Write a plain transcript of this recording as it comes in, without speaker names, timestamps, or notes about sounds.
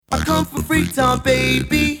come for free time,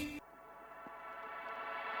 baby.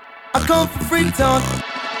 I come for free time.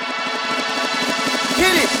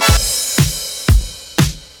 Hit it.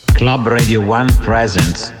 Club Radio 1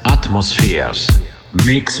 presents Atmospheres,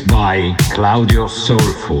 mixed by Claudio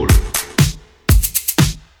Soulful.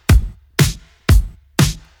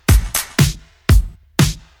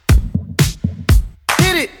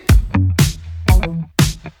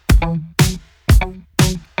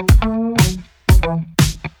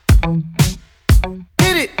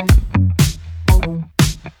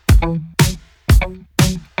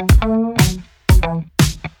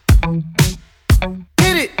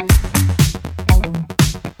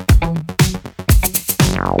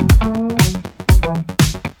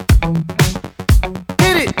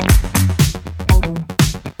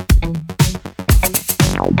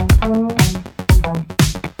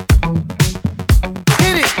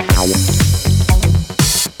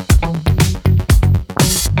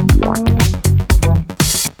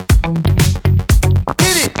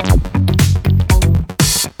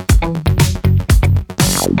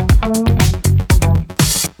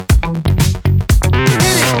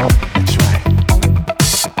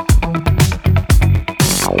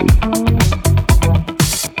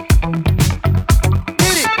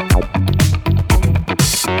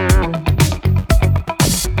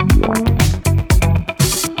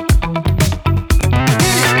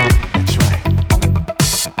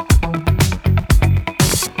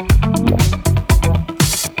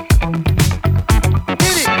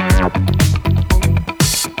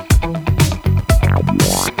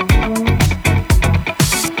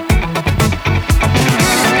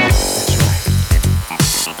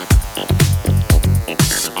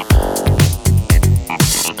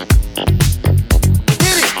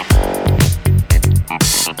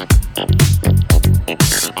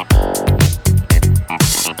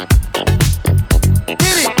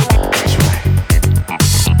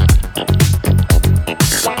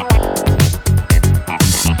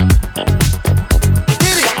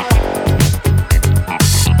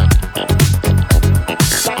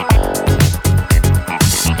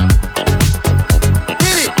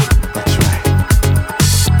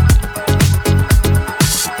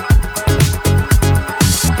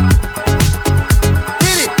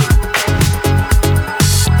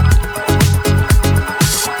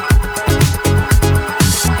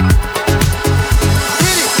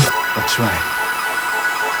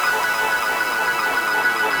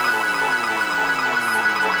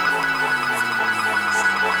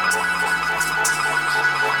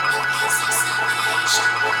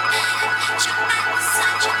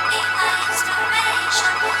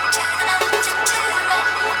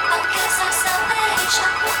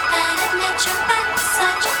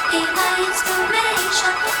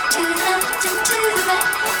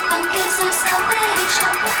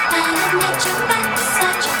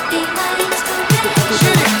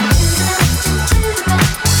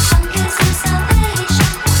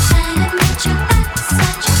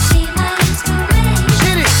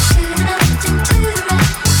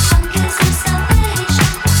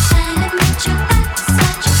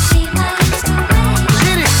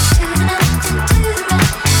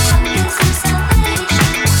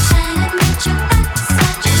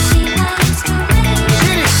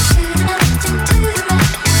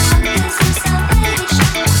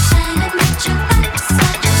 Should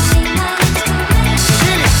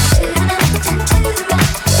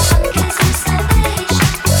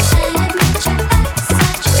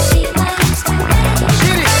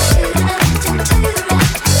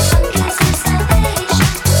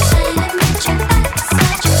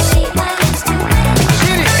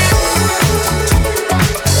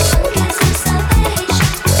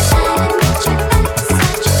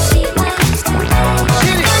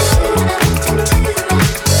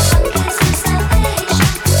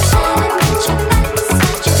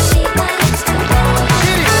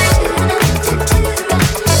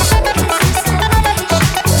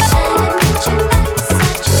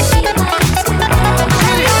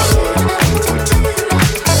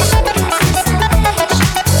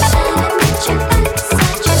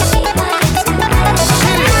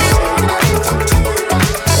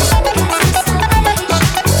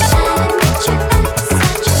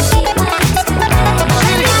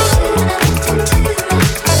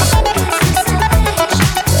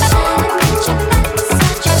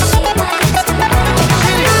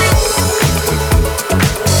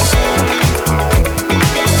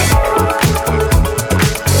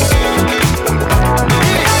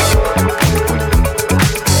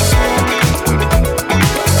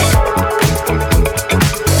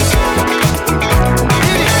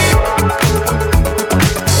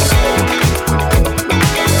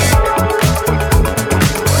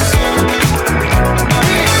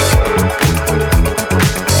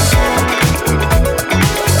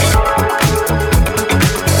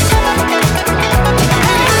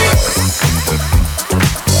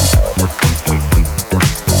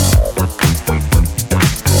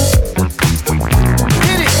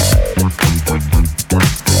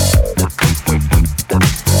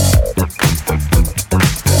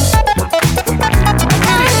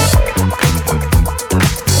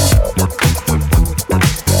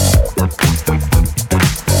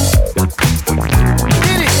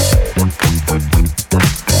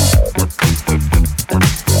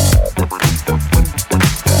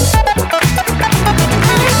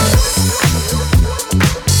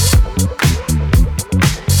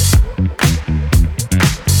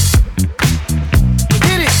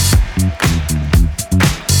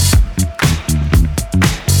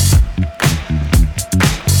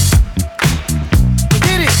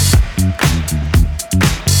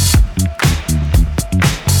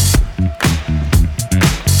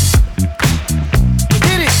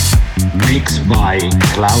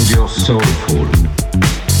Claudio Soulful.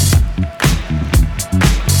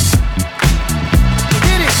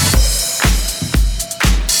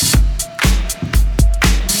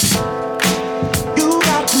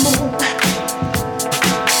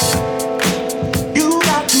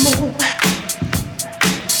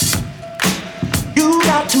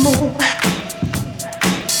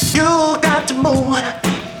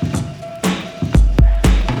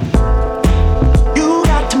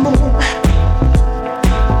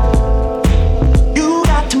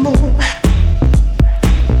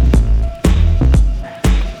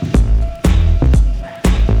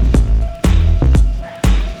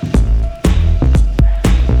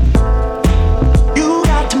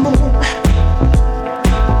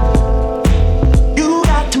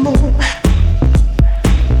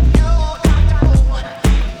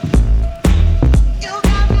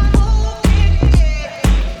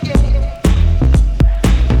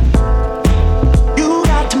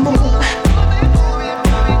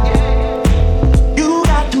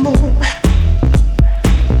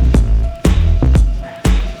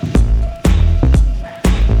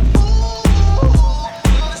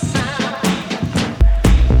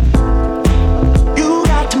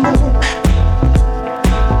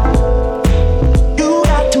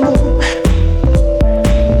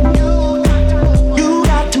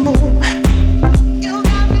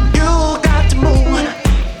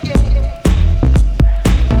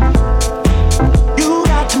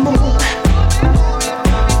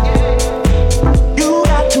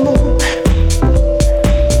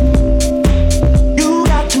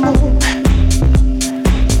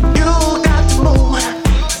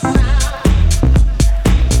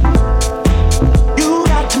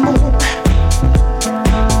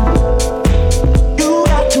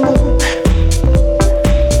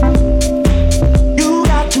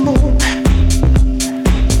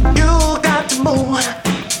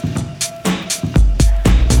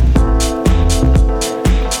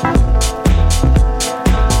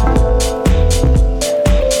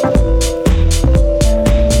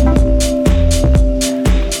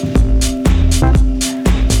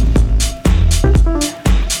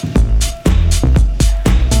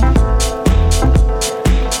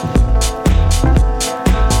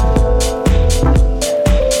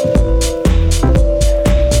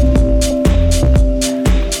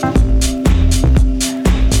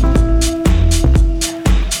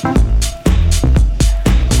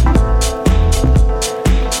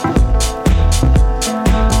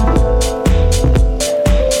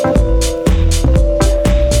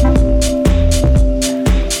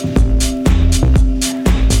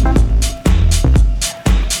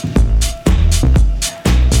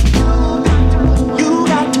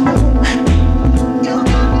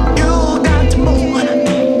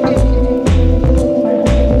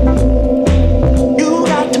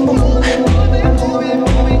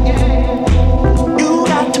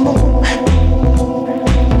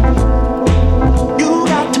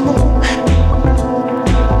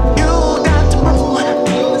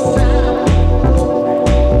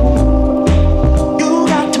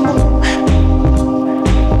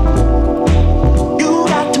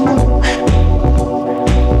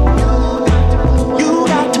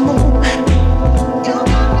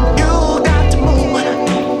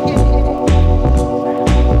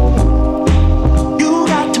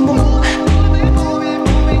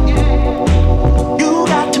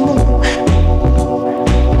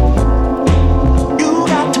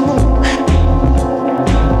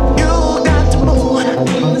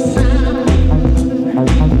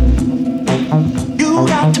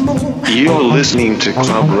 You're listening to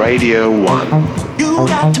Club Radio 1. You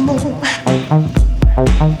got to move.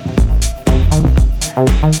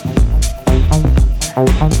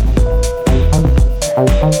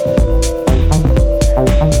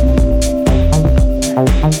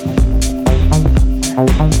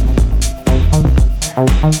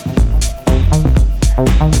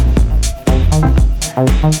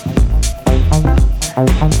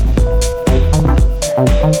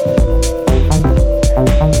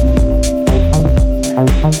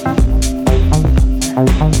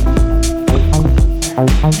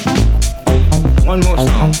 One more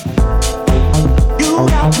song. You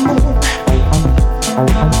got to move.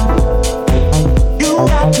 You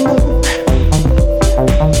got to move.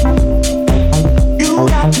 You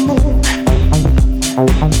got to move.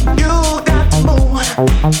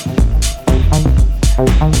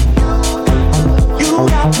 You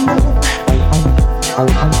got to move.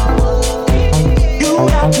 You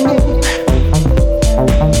got to move. You got to move.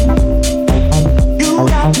 You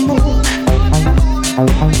got to move.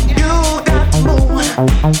 You got to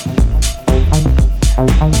move.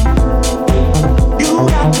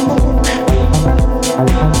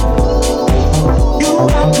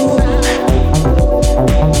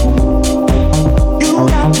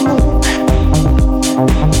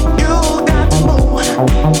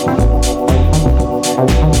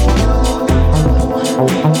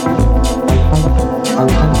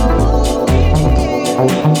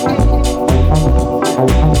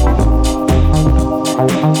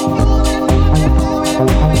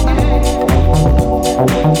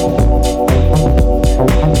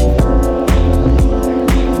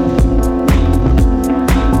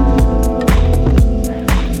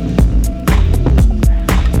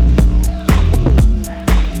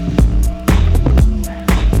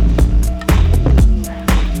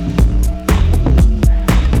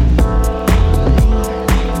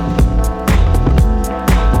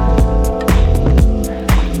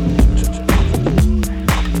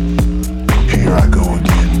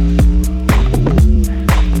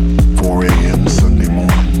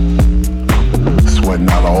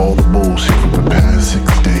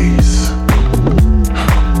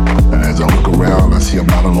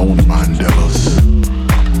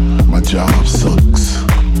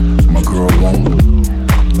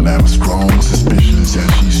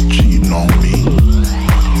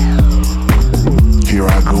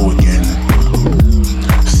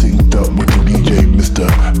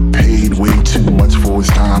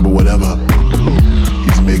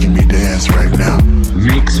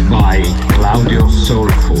 by Claudio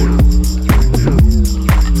Soulful.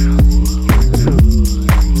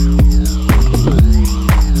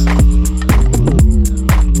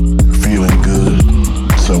 Feeling good,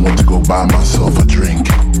 so I went to go buy myself a drink.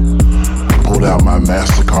 Pulled out my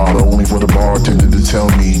MasterCard only for the bartender to tell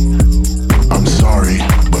me, I'm sorry,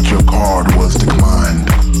 but your card was declined.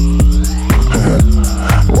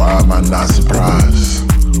 Why am I not surprised?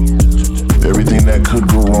 Everything that could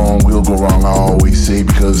go wrong will go wrong, I always say,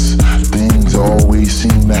 because things always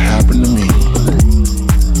seem to happen to me.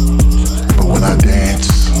 But when I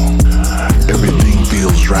dance, everything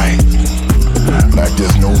feels right. Like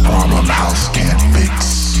there's no problem house can't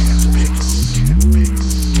fix.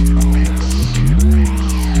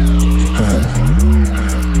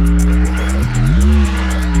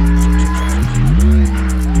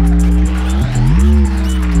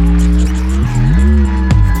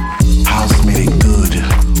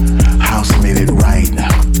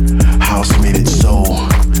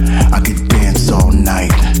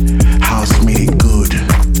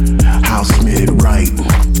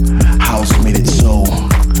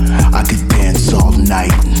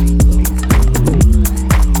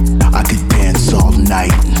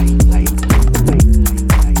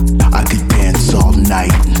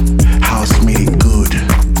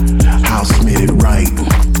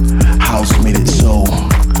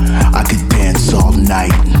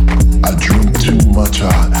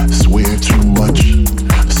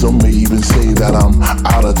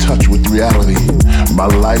 My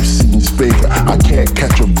life seems fake, I can't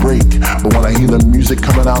catch a break. But when I hear the music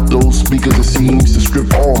coming out those speakers, it seems to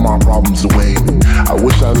strip all my problems away. I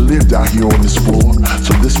wish I lived out here on this floor,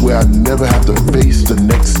 so this way I never have to face the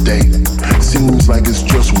next day. Seems like it's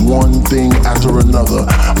just one thing after another.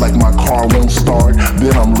 Like my car won't start,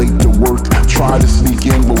 then I'm late to work. Try to sneak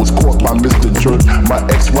in, but was caught by Mr. Jerk. My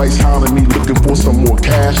ex-wife's hounding me, looking for some more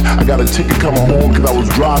cash. I got a ticket coming home, cause I was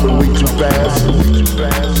driving way too fast.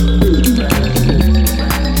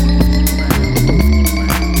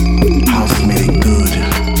 House made it good,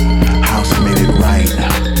 house made it right,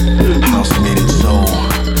 house made it so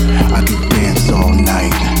I could dance all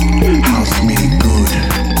night. House made it good,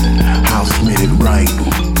 house made it right,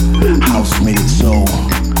 house made it so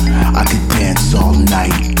I could dance all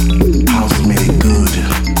night. House made it good,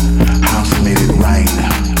 house made it right,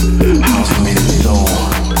 house made it so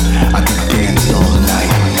I could dance all night.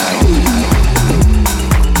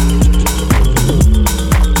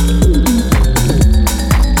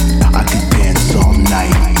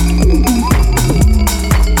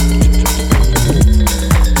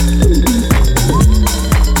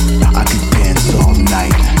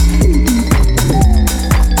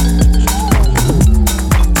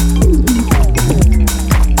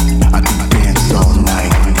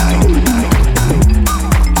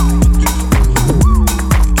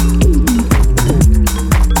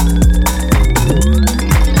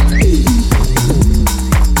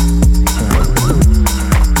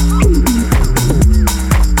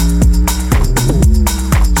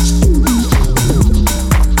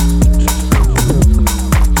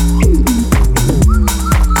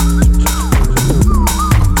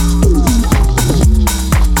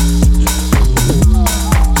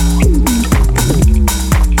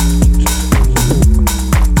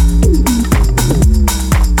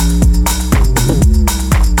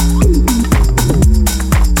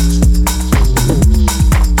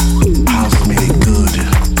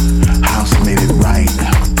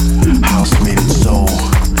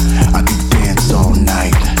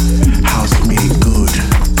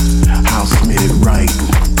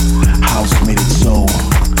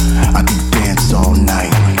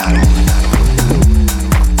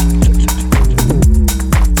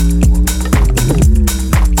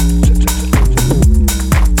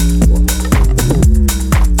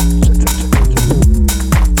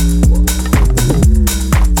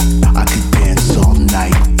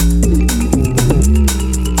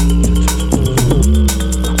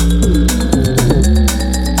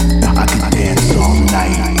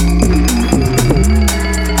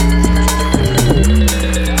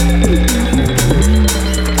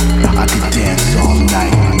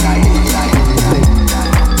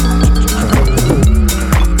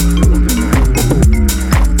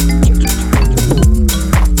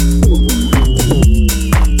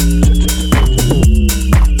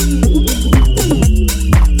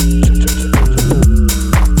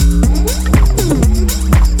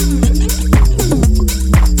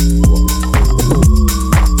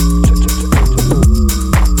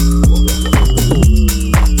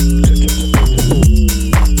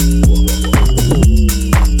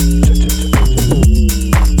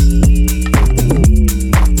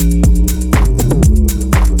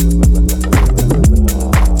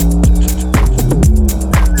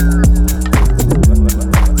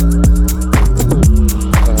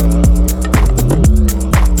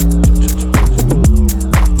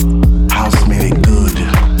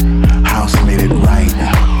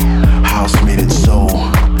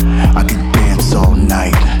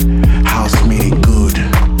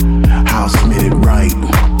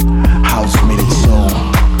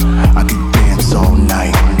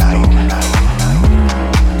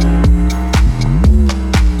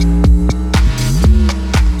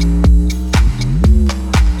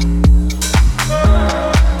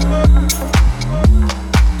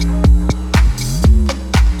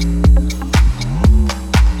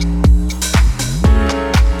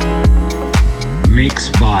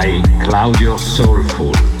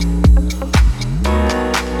 Soulful.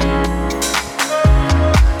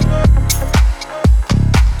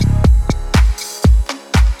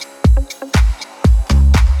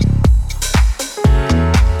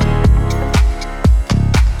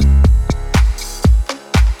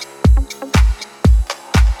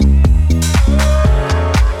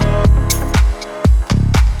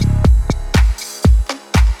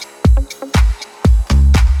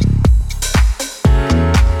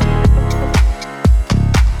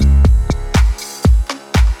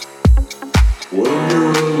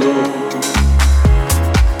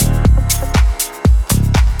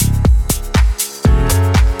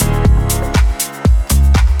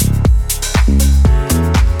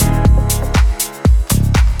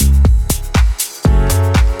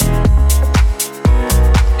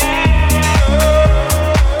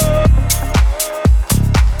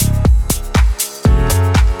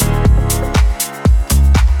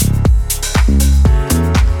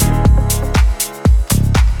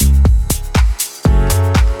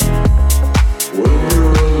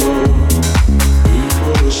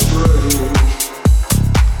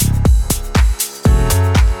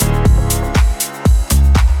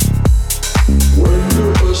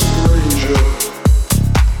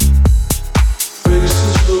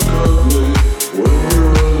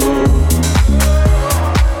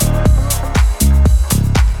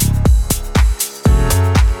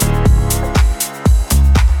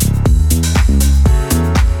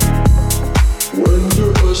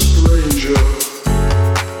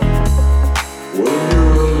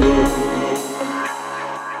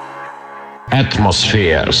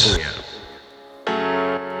 Atmospheres.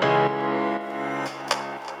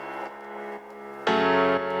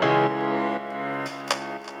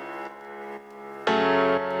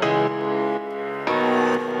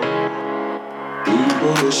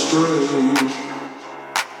 People are strange.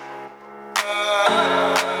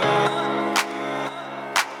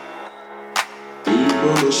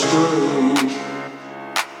 People are strange.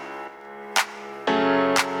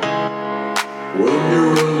 When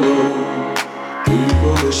you're alone,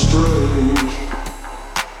 people are strange.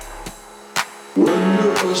 When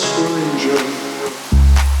you're a stranger,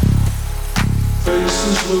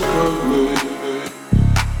 faces look ugly.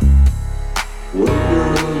 When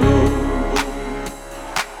you're alone,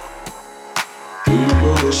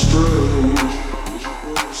 people are strange.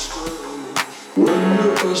 When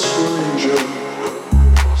you're a stranger,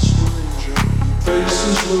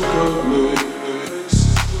 faces look ugly.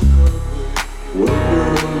 When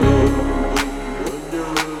you're alone,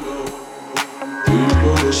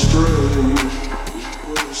 people are strange.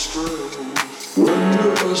 When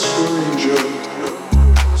you're a stranger,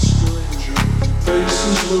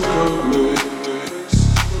 faces look ugly.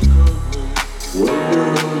 When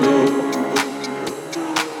you're alone,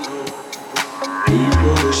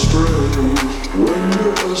 people are strange. When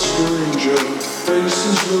you're a stranger,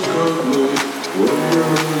 faces look ugly. When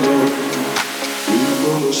you're alone,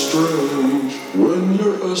 people are strange. When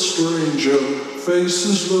you're a stranger,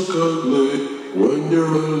 faces look ugly. When you're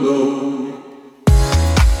alone.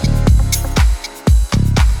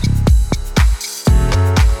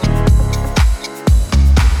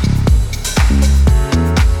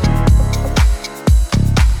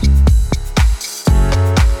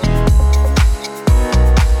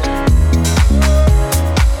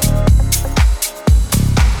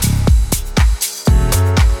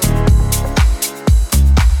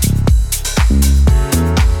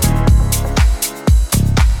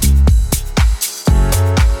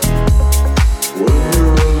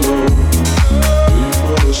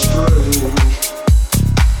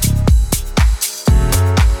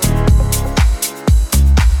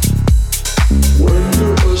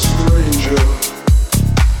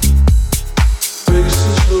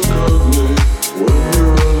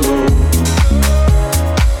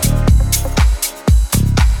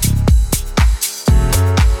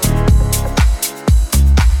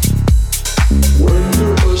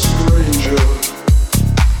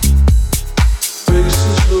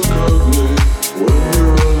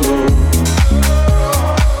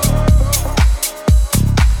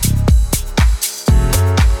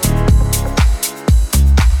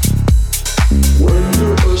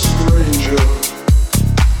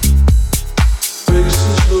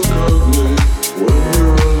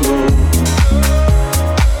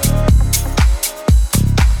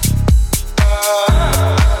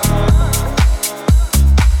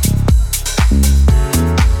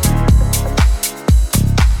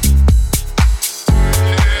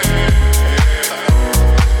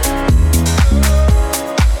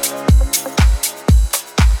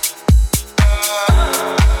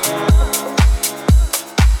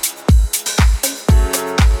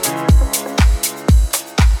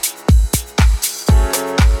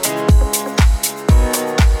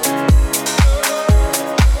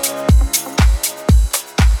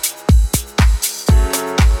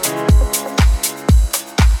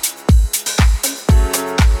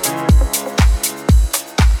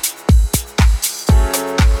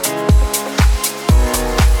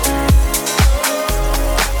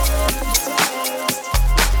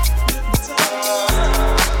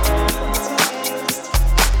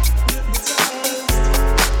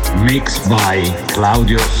 Mixed by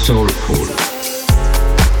Claudio Soulful.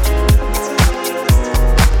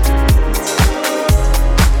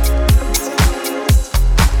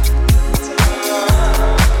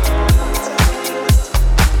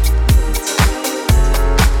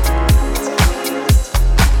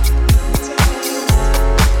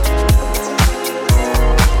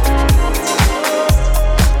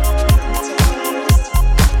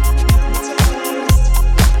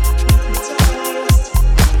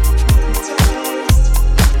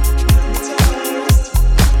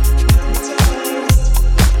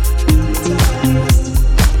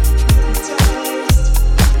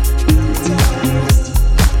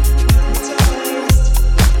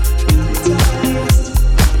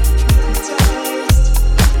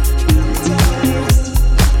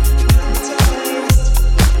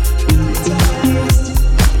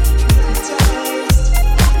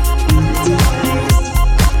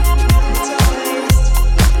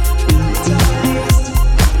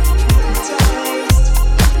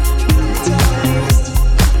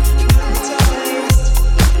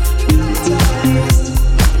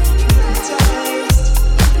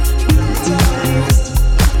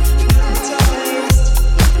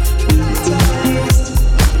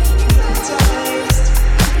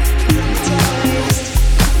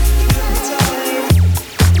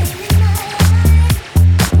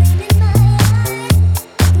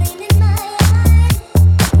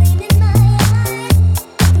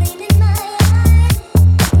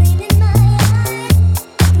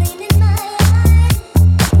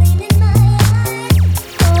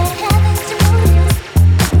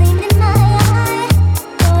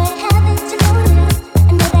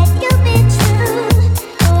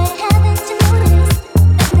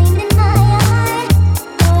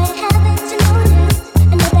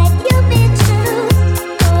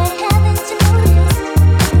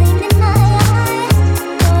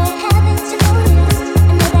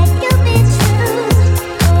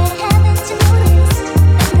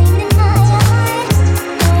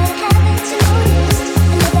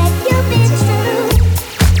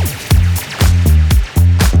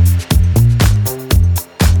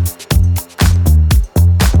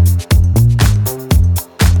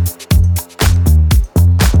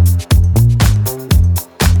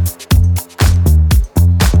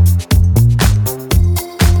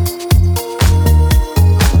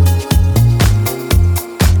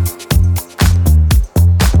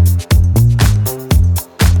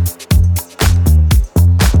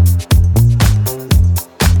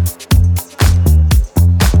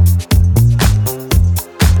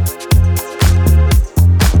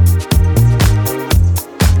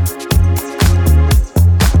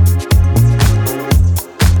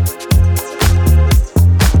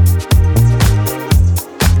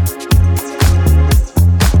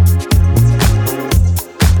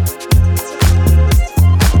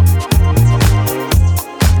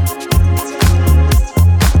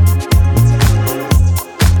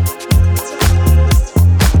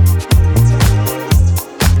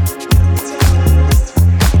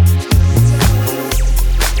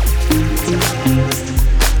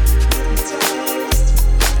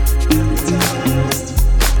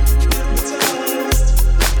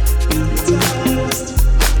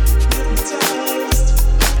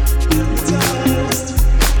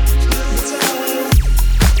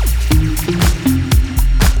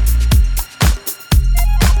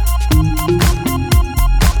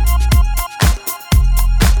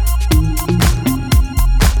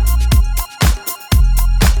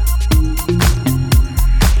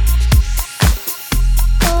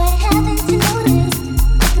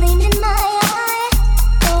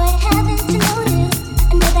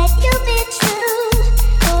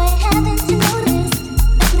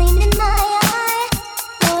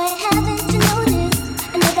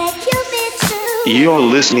 You're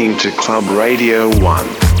listening to Club Radio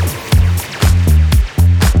 1.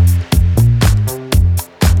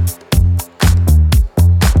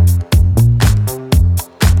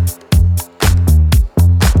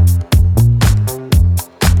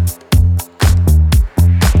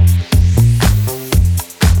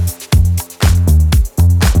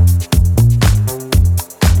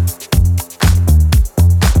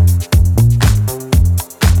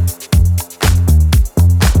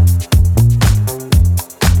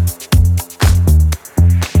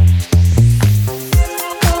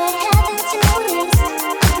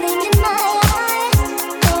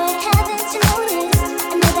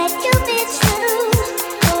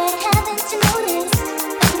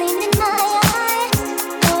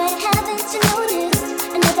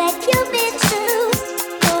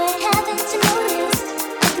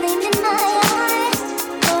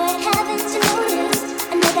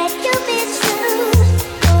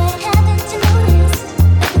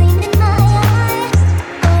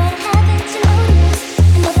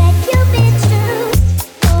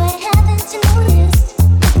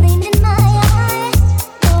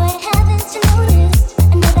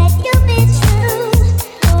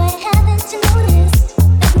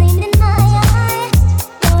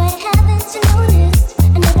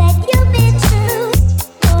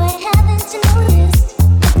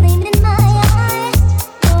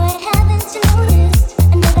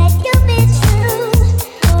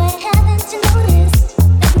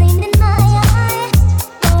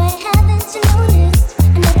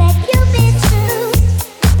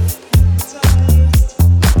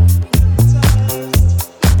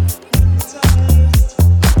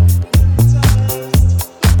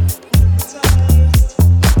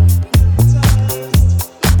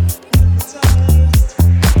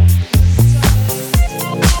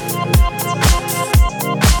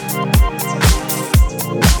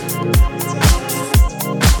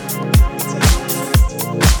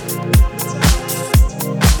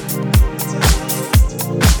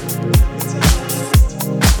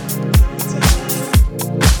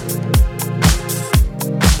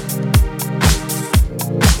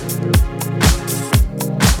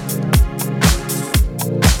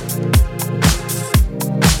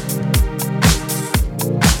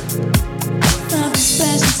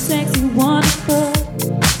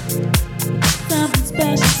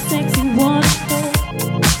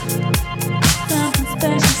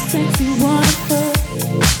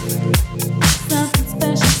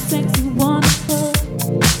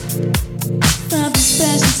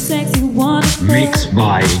 Mixed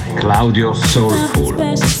by Claudio Soulful.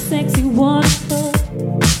 Special, sexy, wonderful.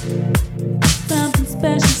 Something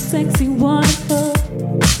special, sexy, wonderful.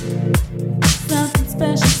 Something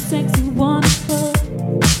special, sexy, wonderful.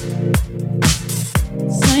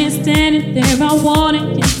 So you're standing there, I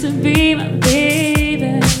wanted you to be my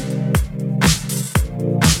baby.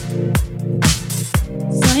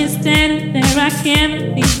 So you're standing there, I can't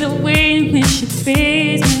believe the way in which you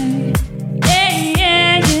face me. Yeah,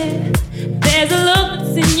 yeah, yeah. There's a look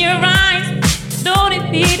that's in your eyes, don't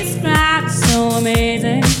it be described, so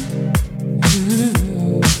amazing.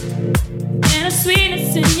 And a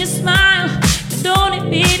sweetness in your smile, don't it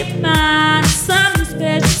be defined, something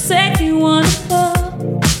special, sexy, wonderful.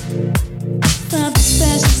 Something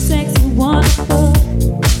special, sexy, wonderful.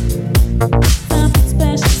 Something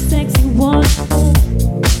special, sexy, wonderful.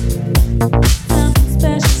 Something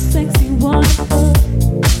special, sexy, wonderful.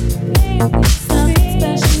 Something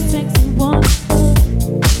special, sexy, wonderful.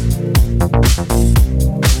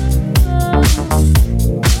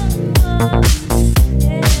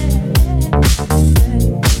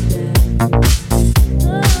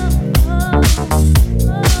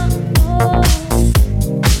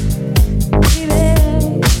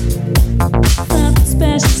 Something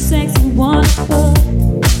special, sexy, wonderful. Something special, sexy, wonderful.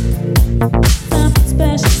 Something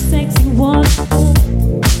special, sexy, wonderful.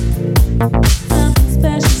 Something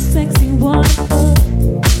special, sexy, wonderful.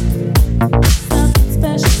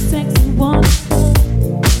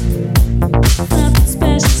 Something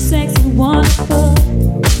special, sexy, wonderful.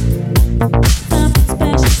 Something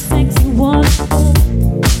special, sexy, wonderful.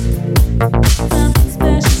 Something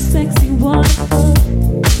special, sexy, wonderful.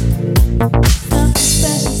 Something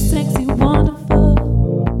special, sexy, wonderful.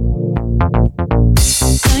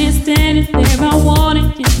 So you're standing there, I wanted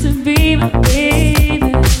you to be my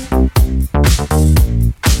baby.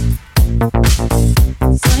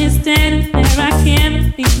 So you're standing there, I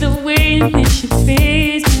can't believe the way in which you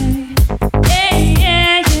face me. Yeah,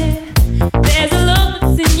 yeah, yeah. There's a look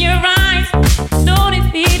that's in your eyes, don't it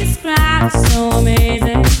be described, so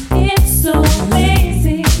amazing. It's so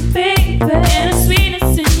amazing, baby. And a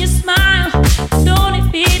sweetness in your smile, don't it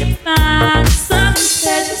be defined, something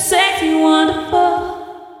special, sexy, wonderful.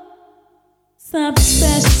 Something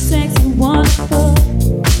special, sexy, wonderful.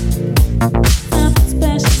 Something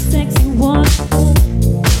special, sexy, wonderful.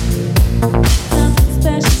 Something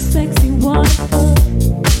special, sexy, wonderful.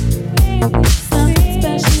 Something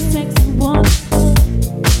special, sexy, wonderful.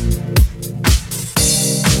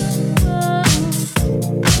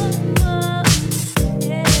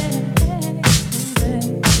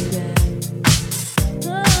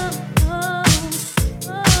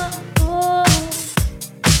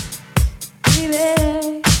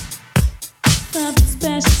 Something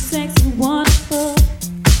special, sexy, wonderful. Something special, sexy, wonderful.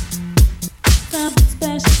 Something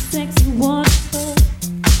special, sexy, wonderful. Something special, sexy, wonderful.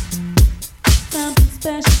 Something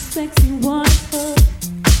special, sexy, wonderful.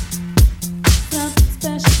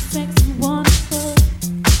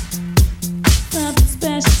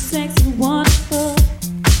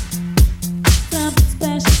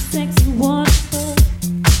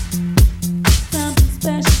 Something special, sexy, wonderful. Something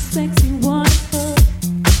special, sexy, wonderful.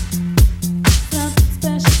 Something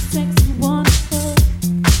special, sexy, wonderful.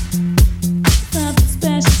 Something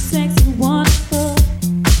special, sexy, wonderful.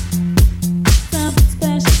 Something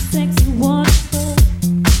special, sexy, wonderful.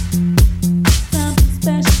 Something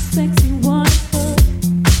special, sexy, wonderful.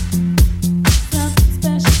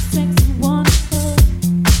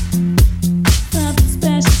 Something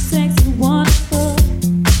special, sexy, wonderful.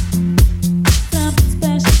 Something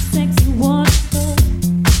special, sexy, wonderful.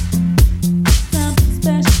 Something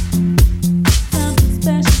special, sexy, wonderful. Something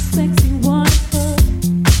special, sexy, wonderful.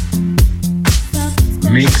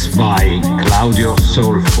 Mixed by Claudio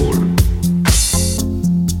Soulful.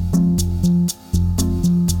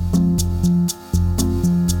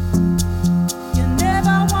 You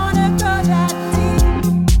never wanna go that deep.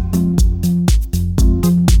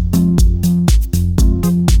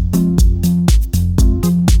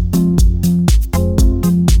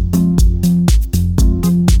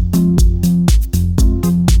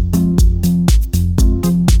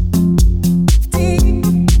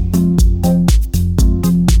 Deep.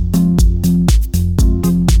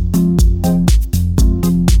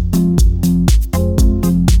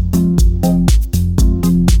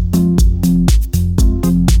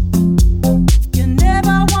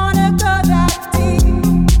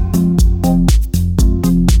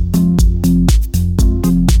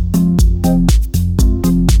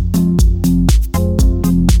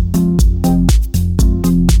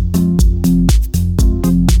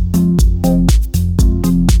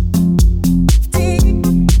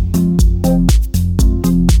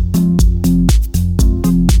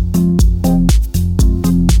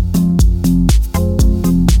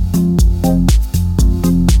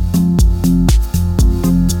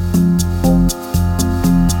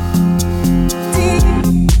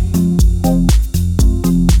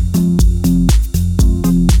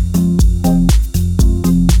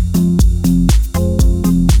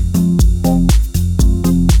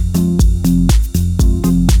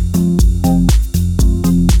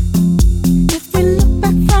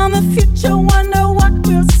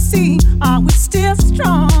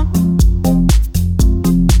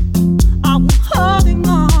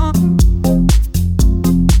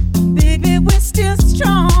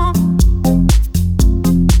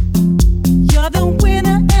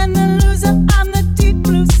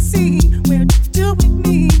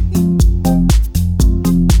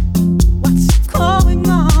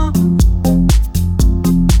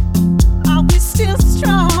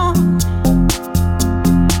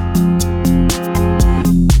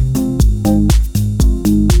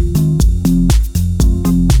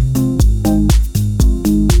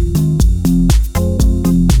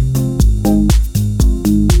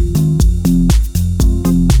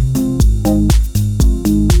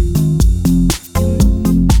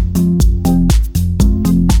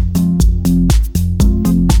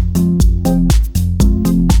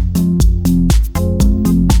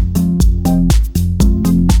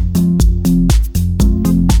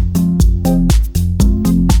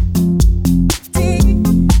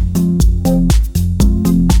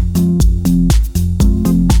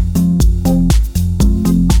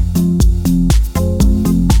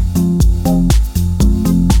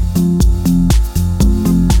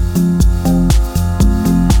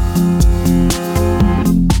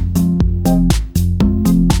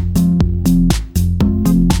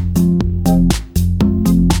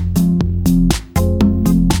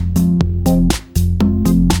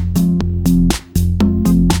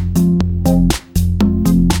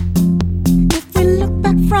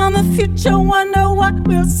 you wonder what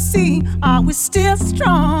we'll see? Are we still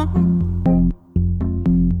strong?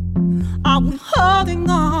 Are we holding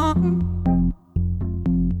on?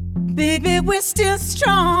 Baby, we're still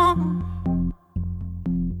strong.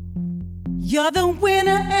 You're the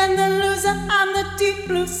winner and the loser on the deep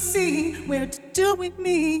blue sea. Where to do with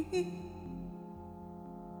me?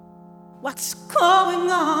 What's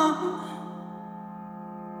going on?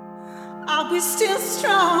 Are we still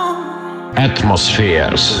strong?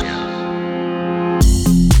 Atmospheres.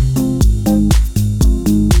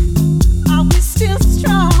 Are we still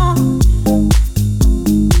strong?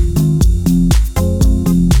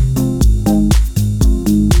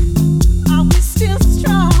 Are we still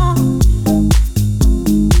strong?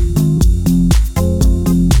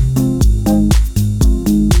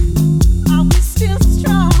 Are we still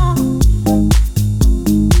strong?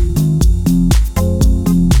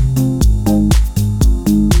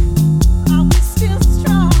 Are we still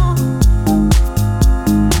strong?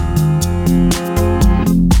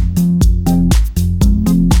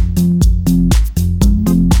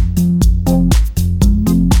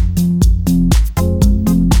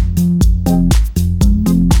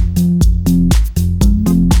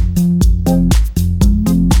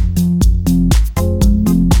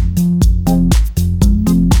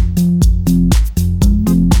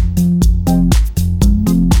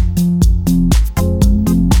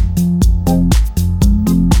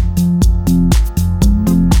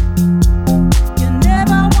 You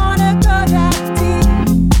never wanna go that deep.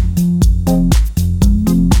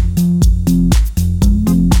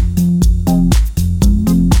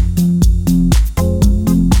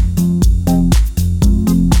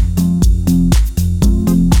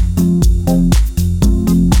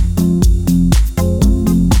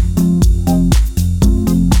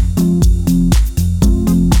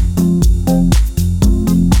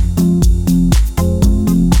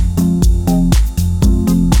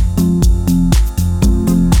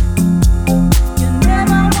 You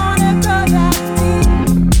never wanna go that deep.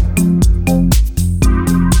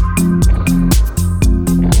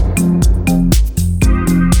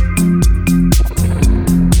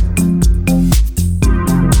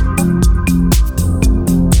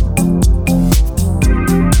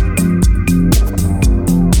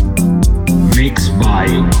 Mixed by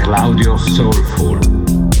Claudio Soulful.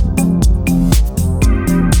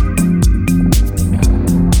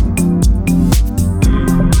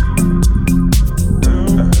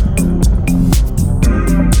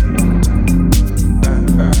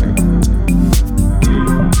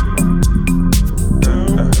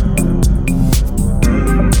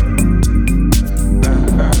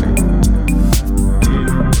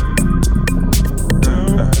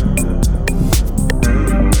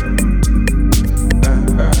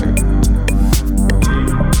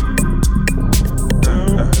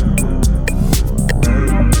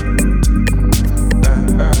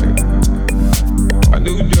 I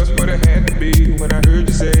knew just what it had to be when I heard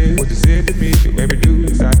you say what you said to me. You made me do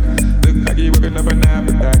inside. Look like you're working up an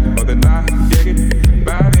appetite. More than I get it.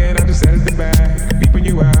 By then I just sat at the back, peeping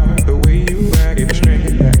you out. The way you act, gave me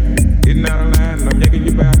strength back. Getting out of line, and I'm yanking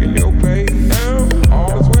you back in your place. Now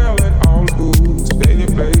all is well and all is good. Stay in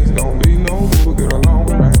your place, don't be no fool. Get along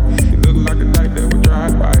right. You look like the type that would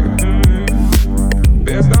drive by.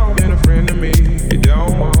 Best off been a friend to me. You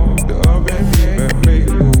don't want the up and play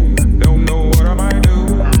cool. Don't know what I might do.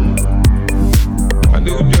 I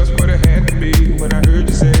knew just what it had to be when I heard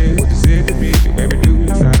you say what you said to me. You made me do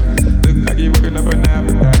inside. Look like you're working up an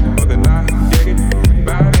appetite. More than I get it.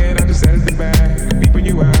 By then I just sat at the back, peeping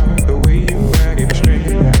you out. The way you act, gave me strength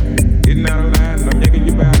back. Getting out of line, and I'm yanking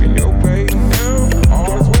you back in your place. Now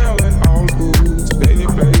all is well and all is good. Stay in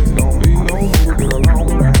your place, don't be no fool. Get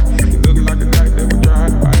along right. You look like the type that would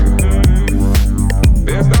drive by.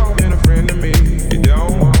 Best off been a friend to me. You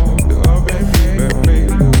don't want the up and play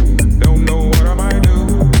cool. Don't know what I might do.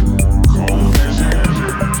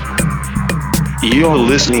 You're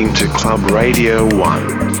listening to Club Radio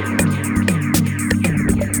 1.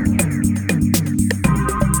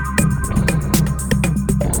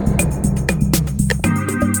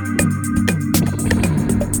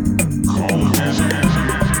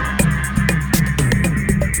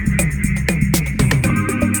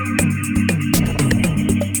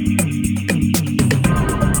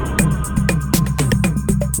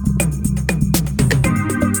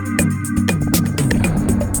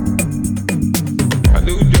 I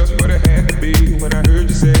knew just what it had to be when I heard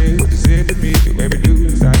you say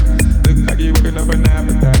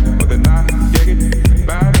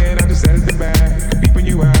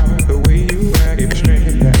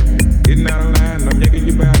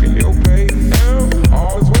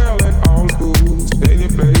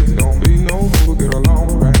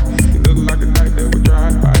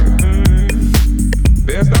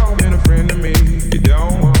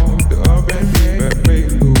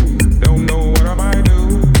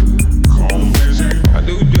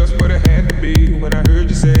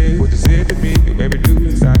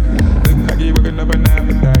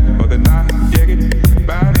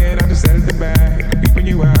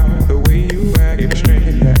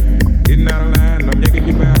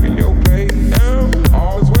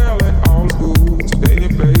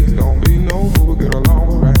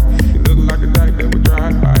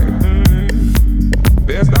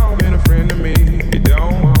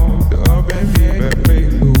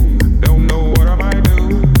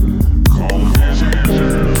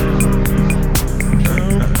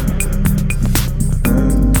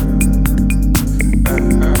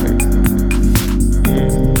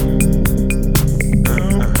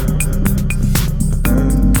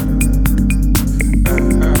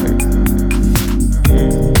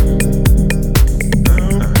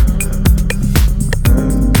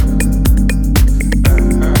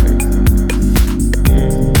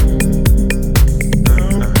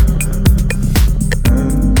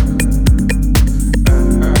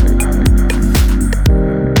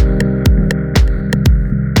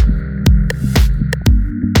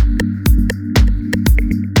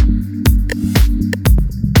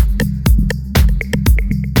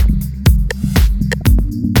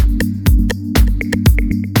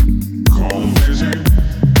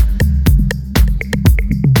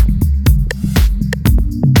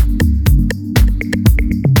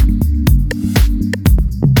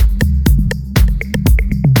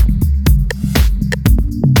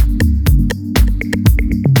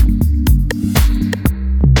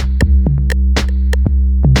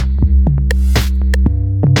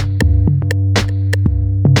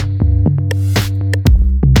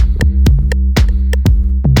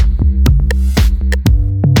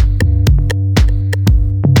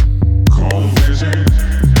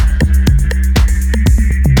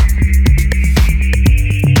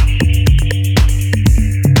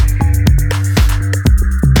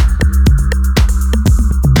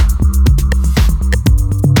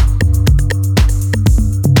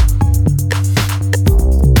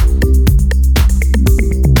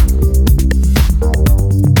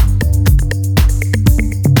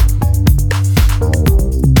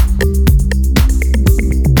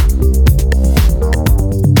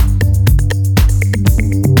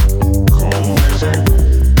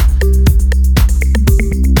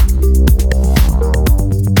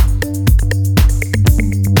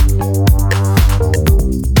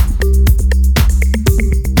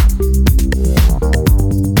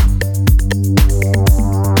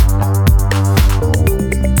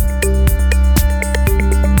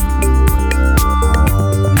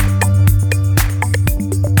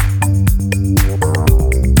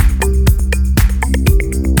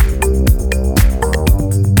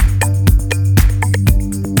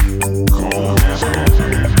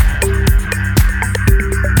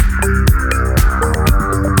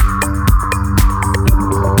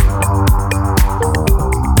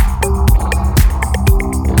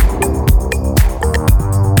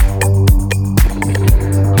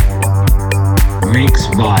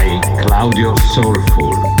Claudio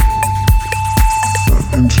Soulful.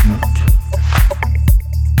 Intimate.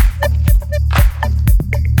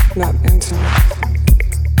 Not intimate.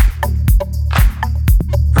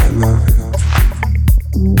 I love it.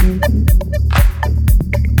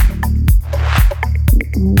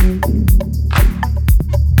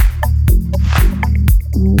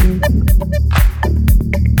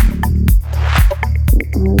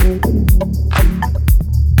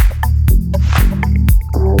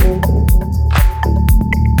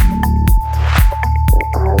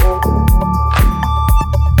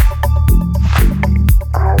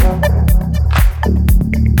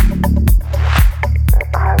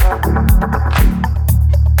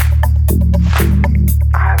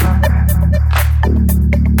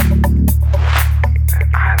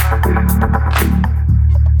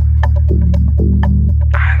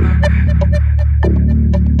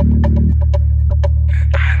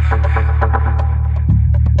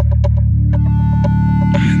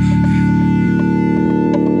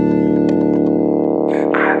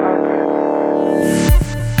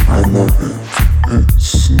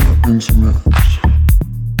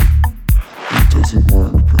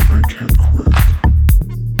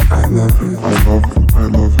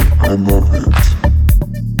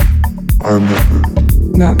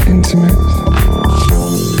 Not intimate.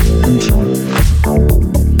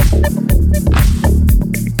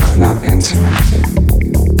 Not intimate.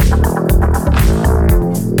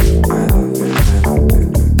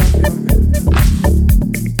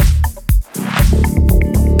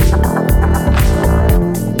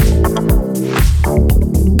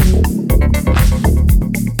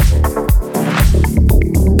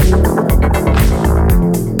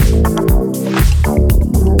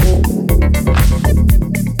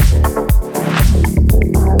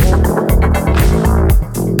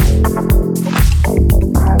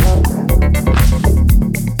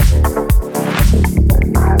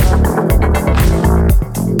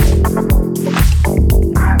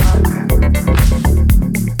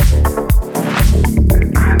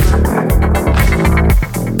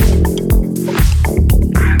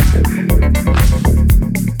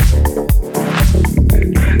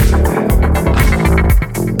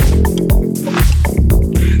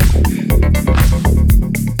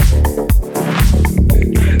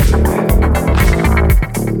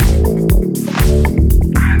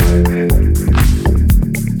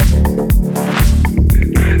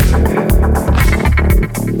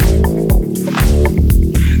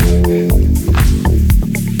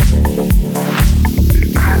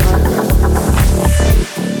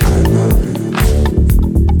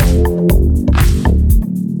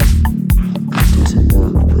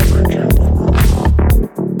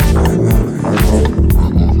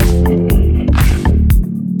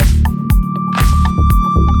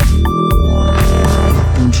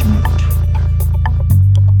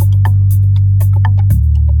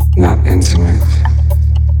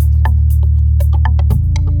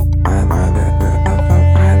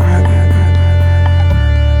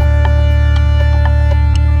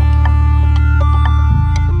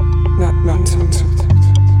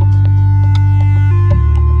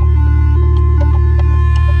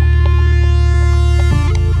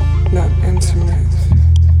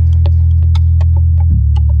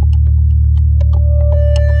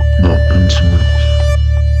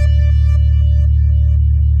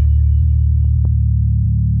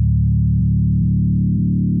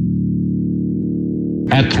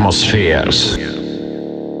 Atmospheres.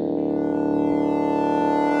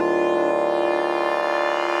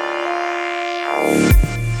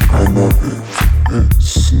 I love it.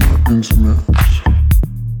 It's not intimate.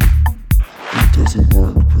 It doesn't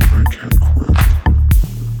work, but I can't quit.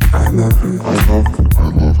 I love it. I love it. I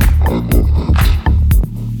love it. I love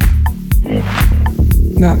it.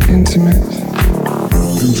 Not intimate.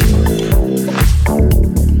 Intimate.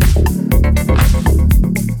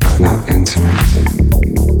 Not intimate.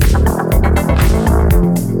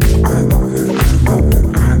 I love it. I love it.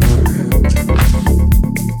 I love it.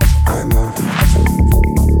 I love it. I love it.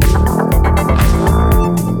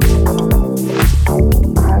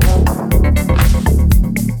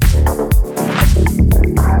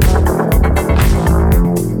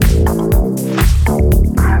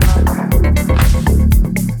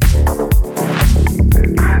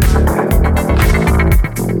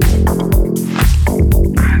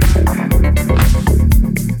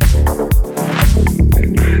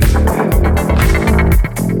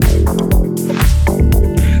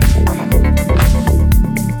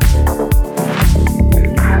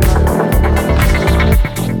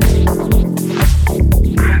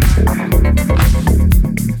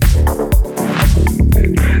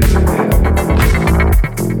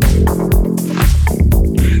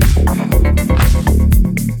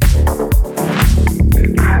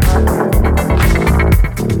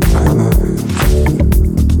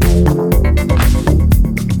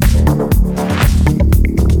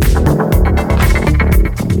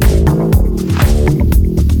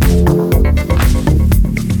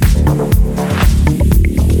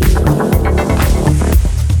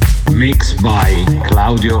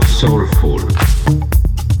 Claudio Soulful.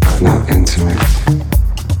 Not intimate.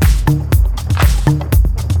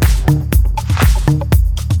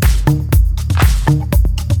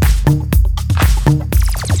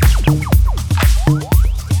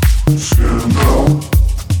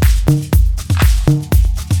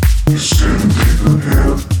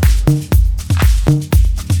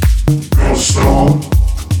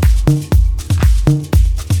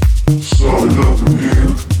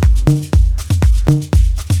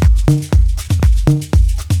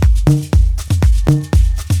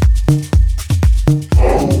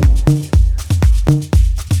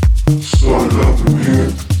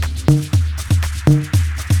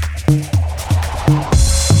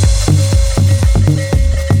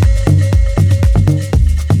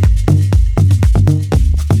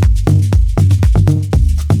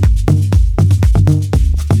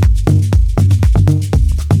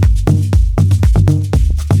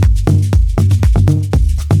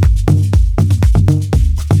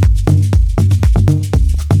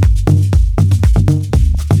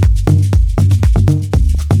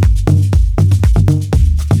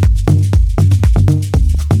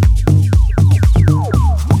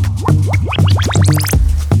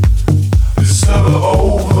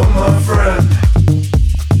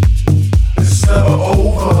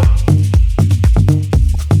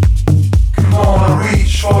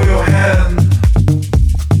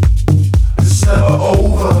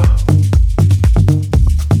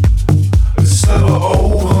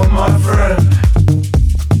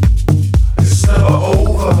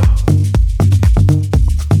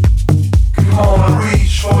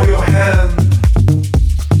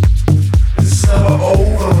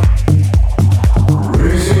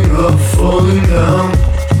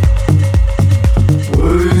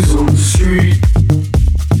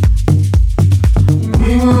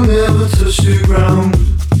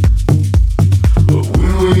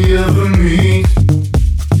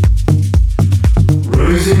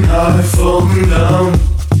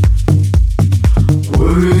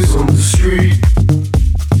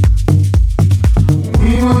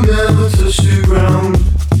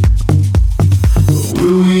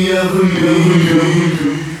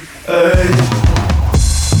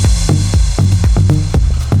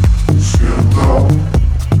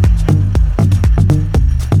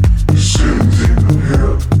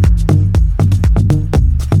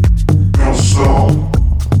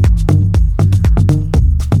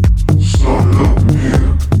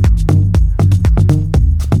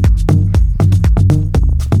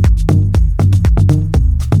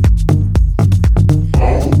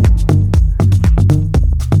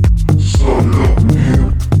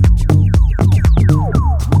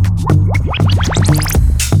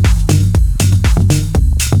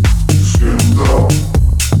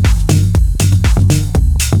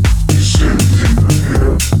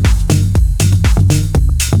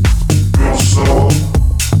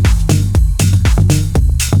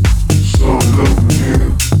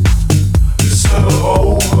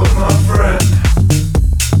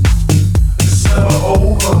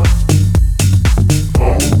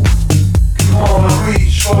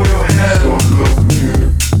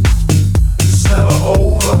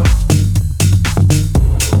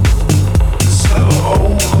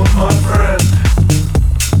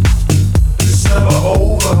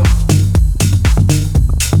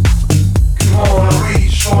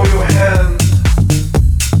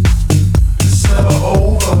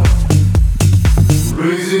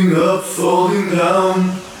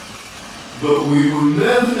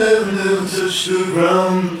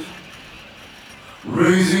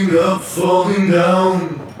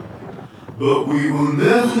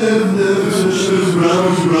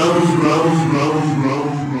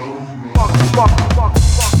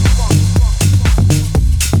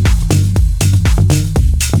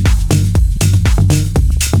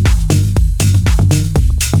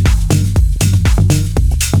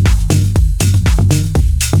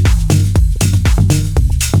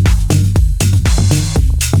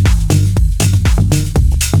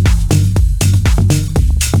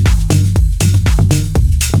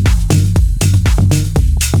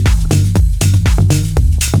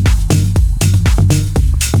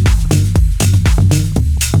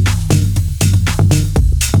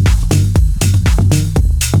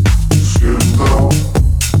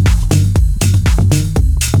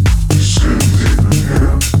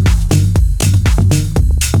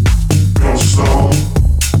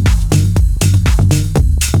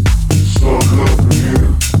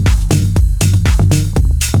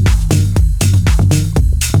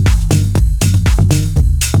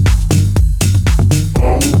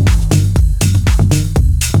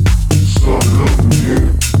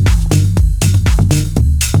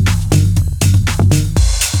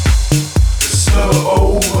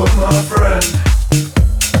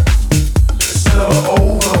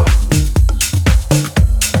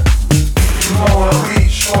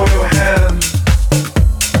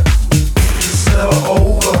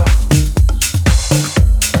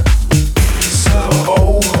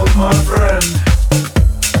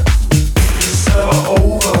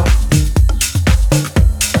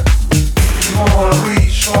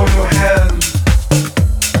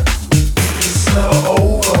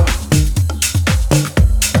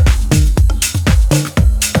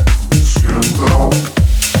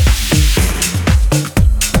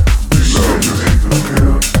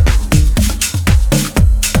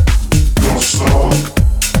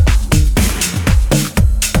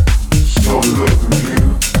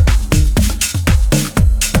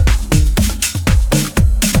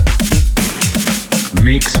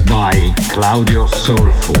 Mixed by Claudio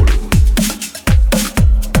Soulful.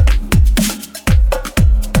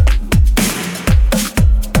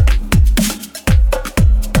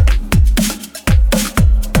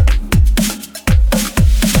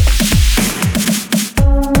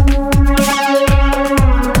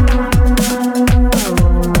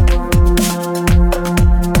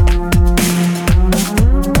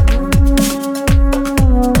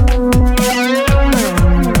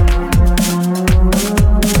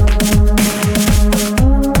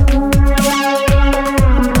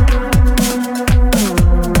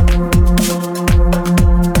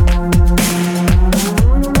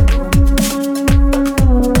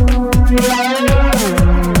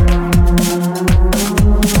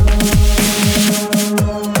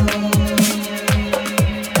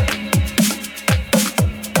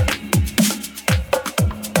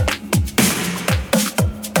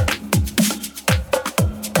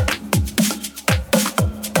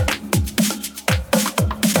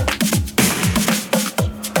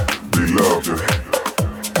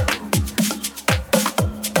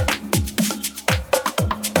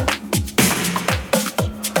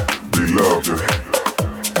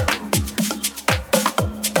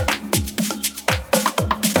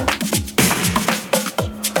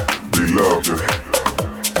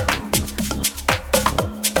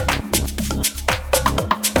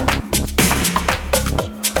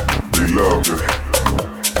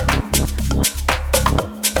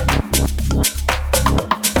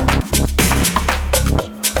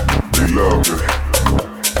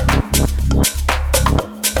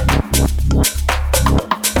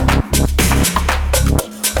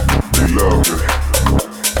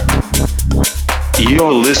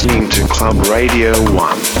 You're listening to Club Radio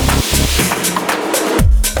 1.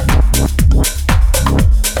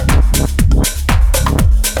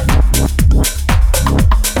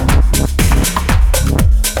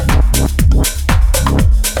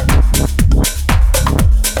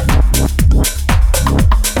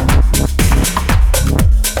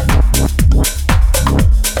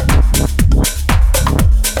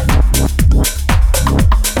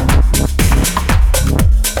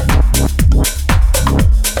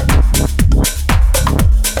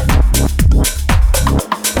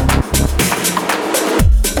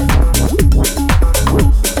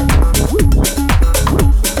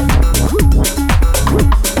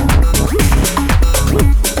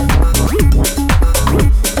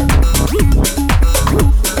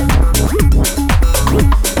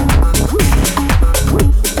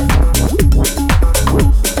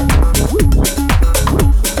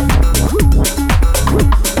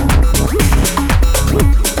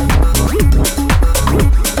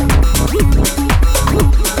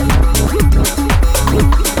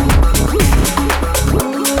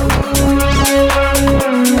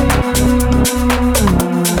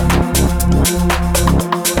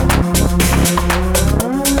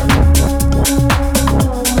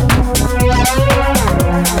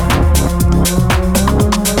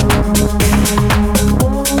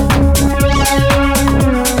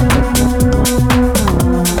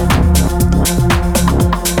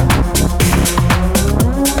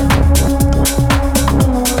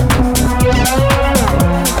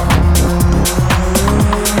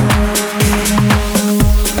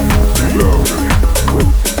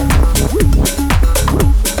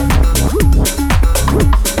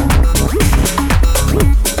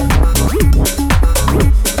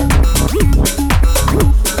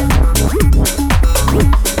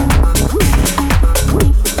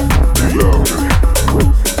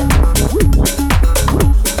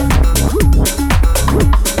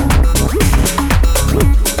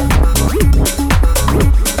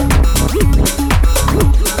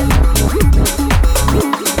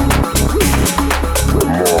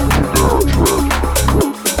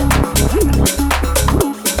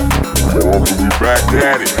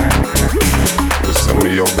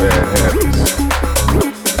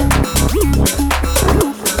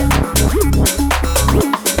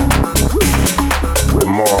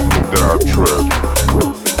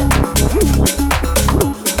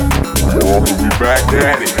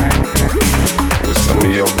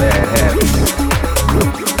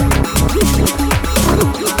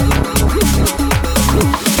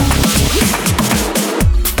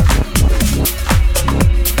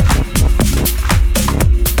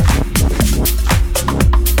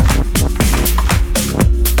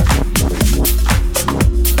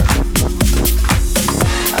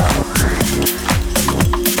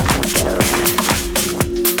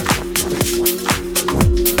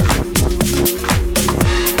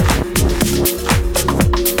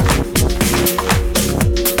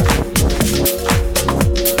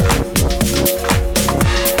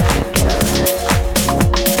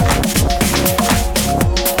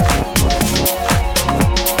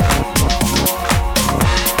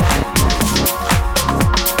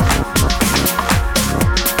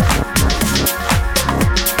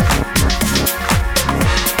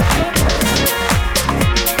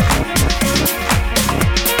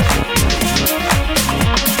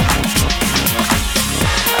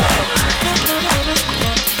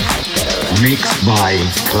 Mixed by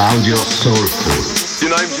Claudio Soulful. You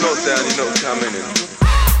know, I'm not down, you know, coming in.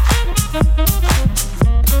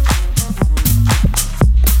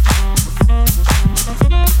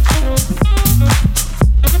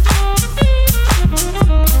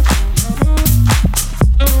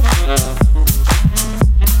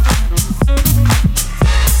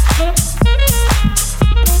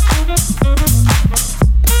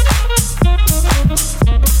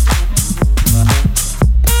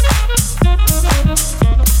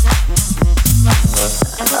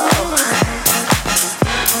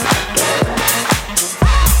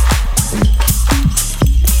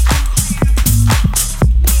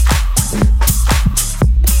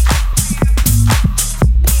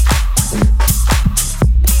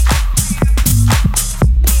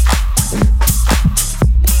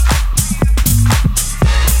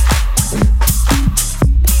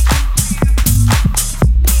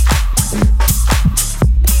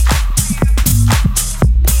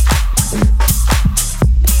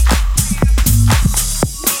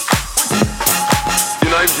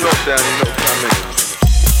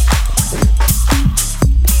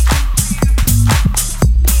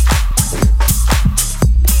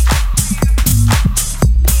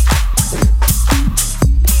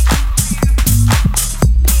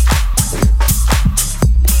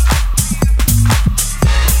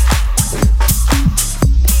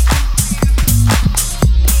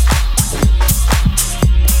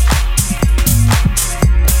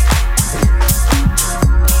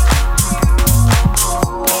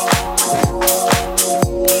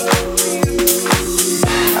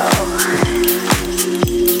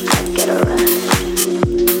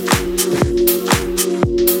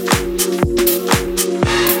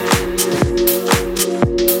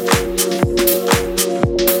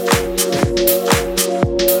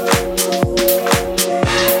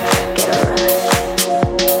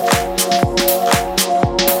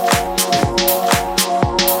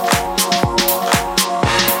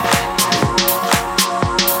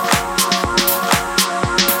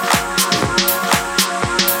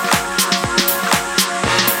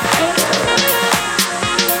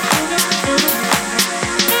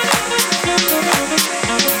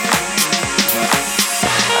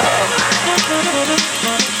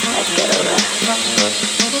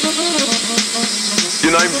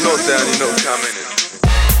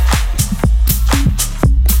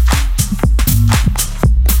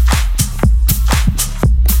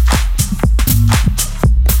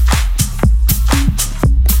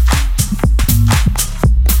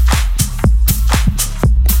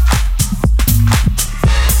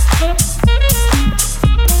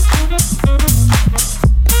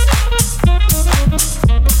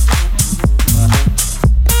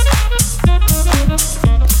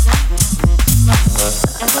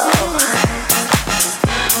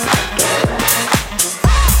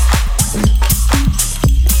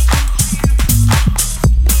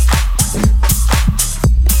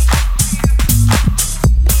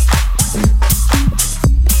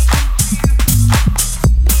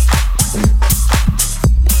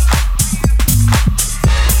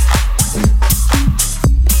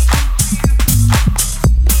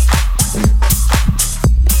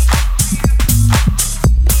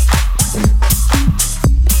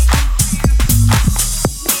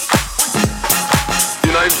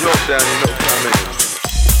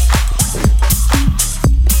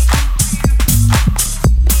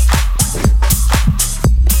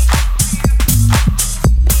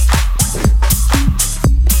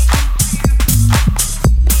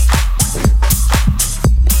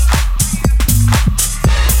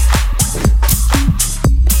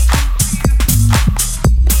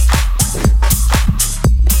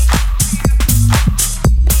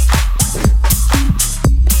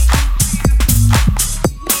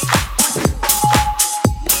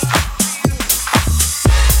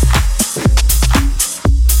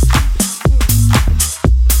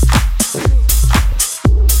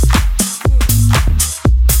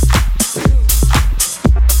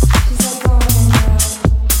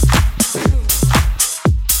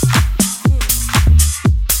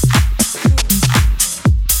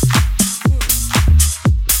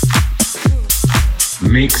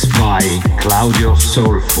 Mixed by Claudio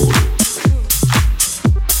Soulful.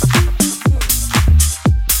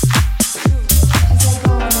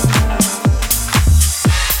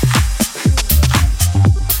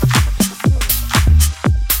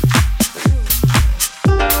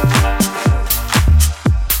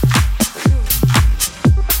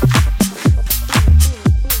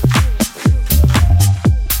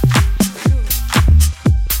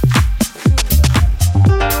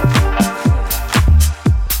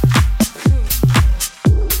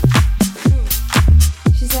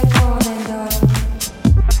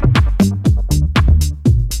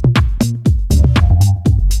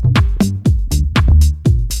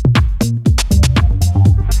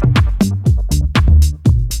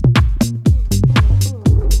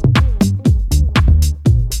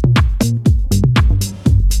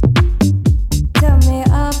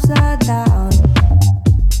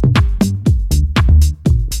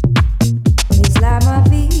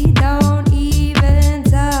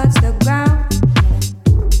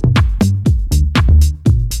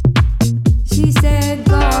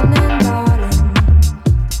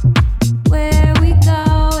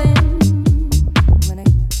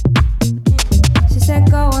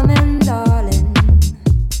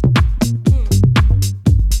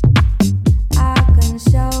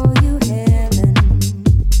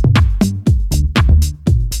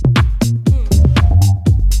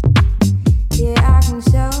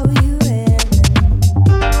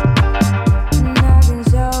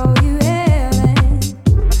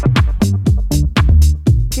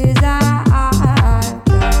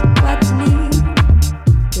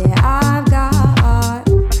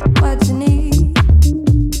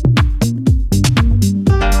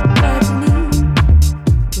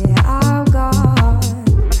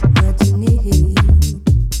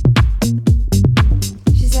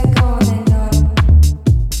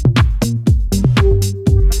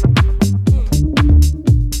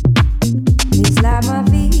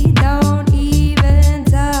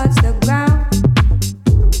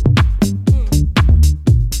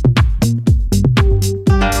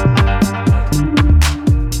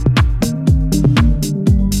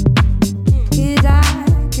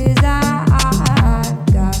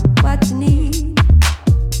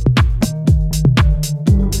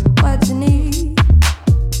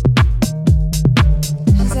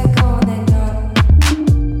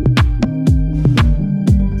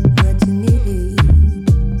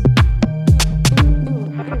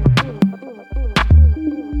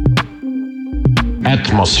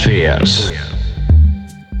 atmospheres.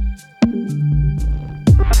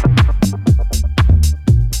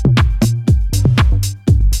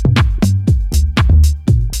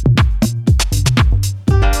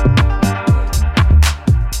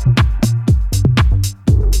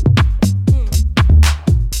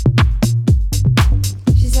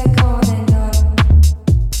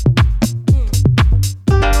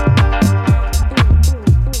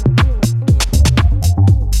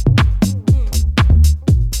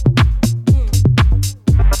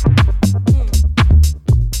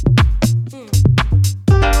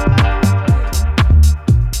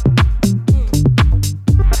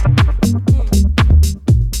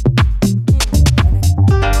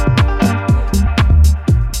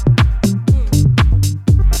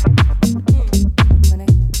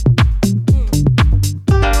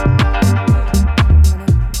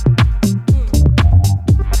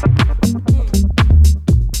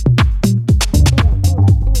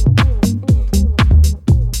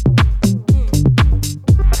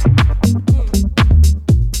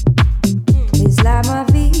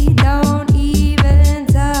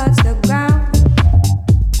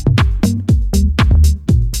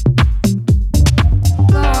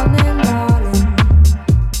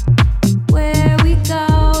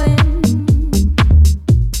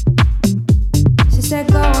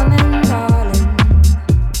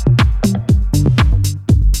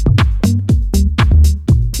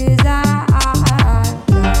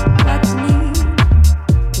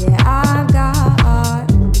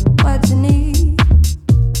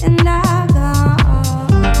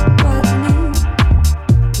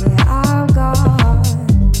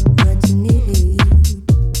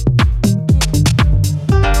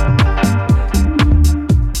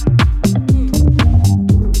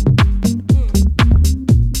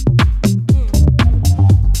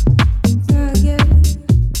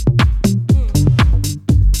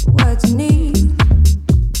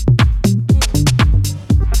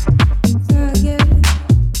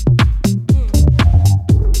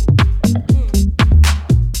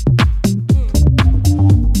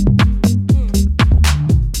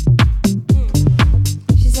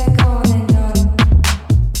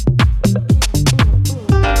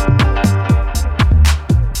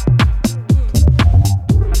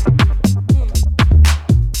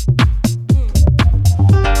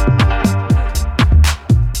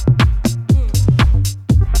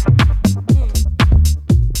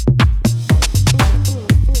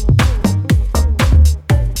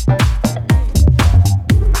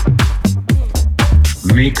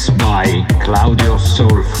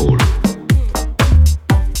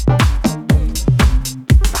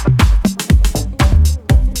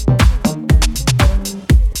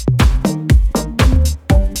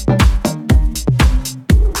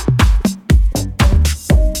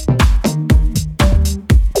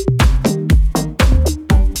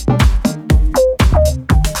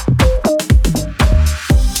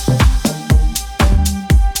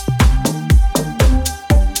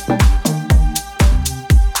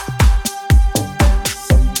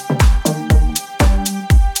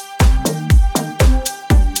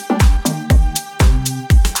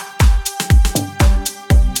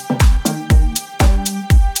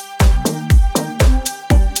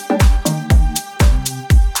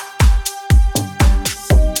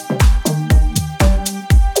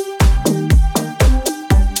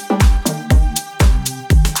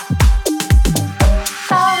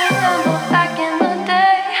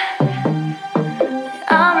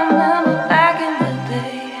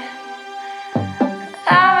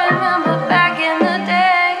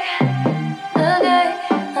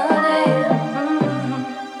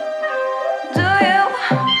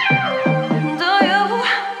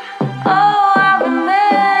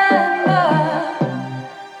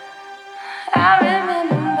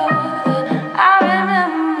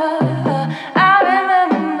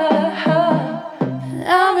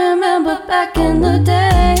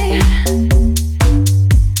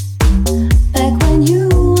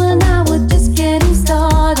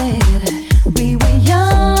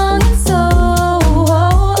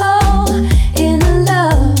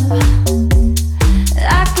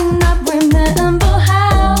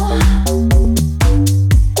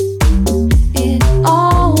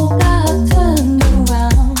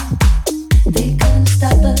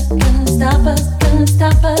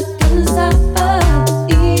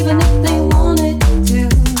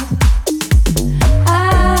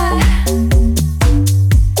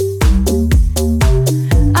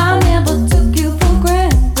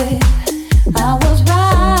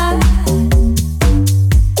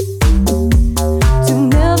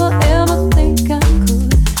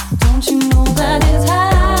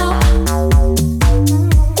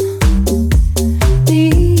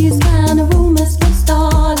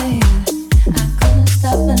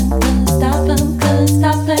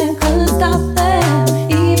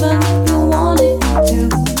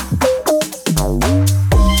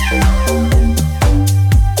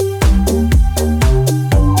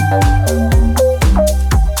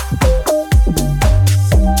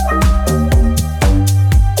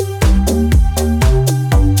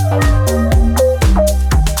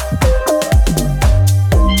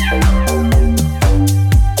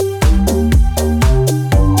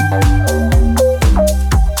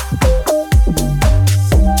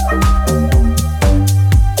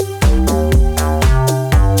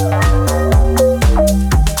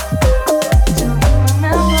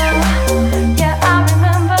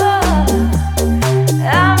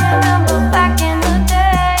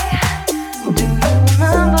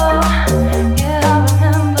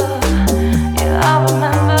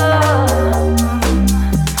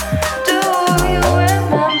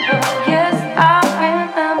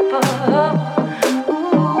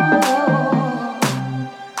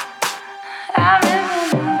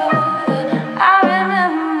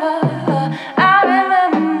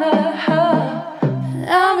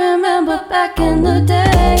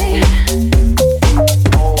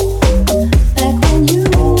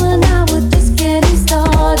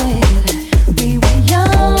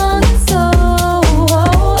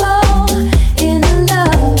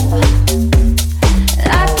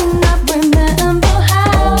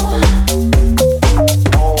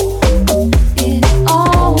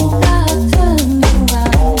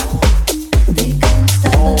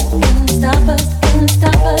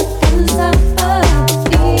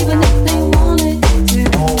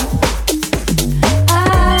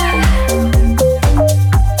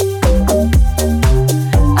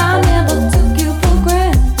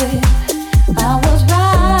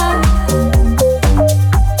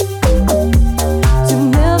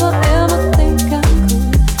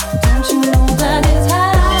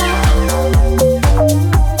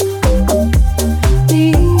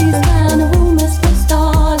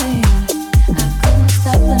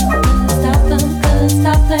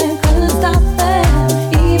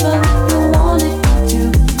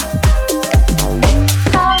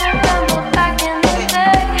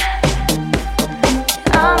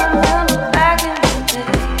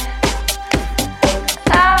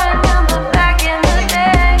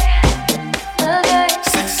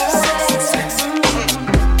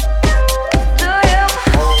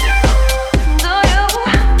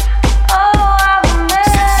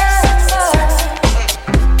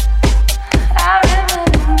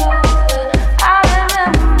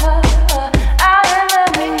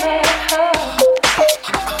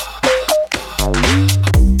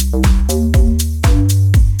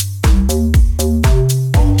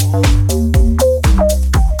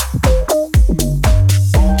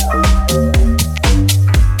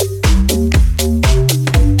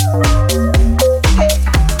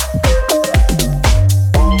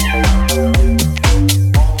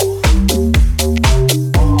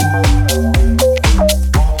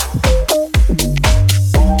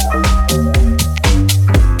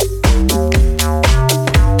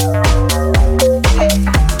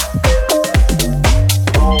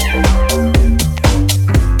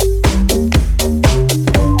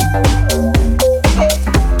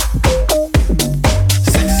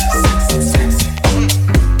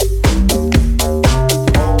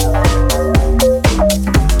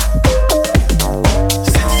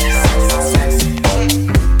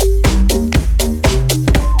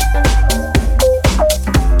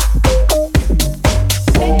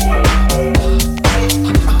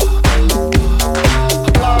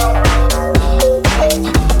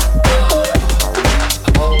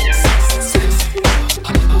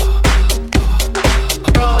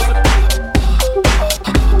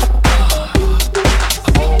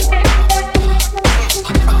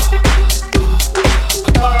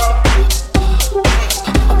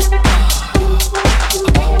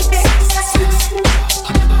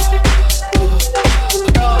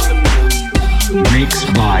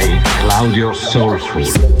 Claudio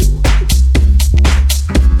Soulful.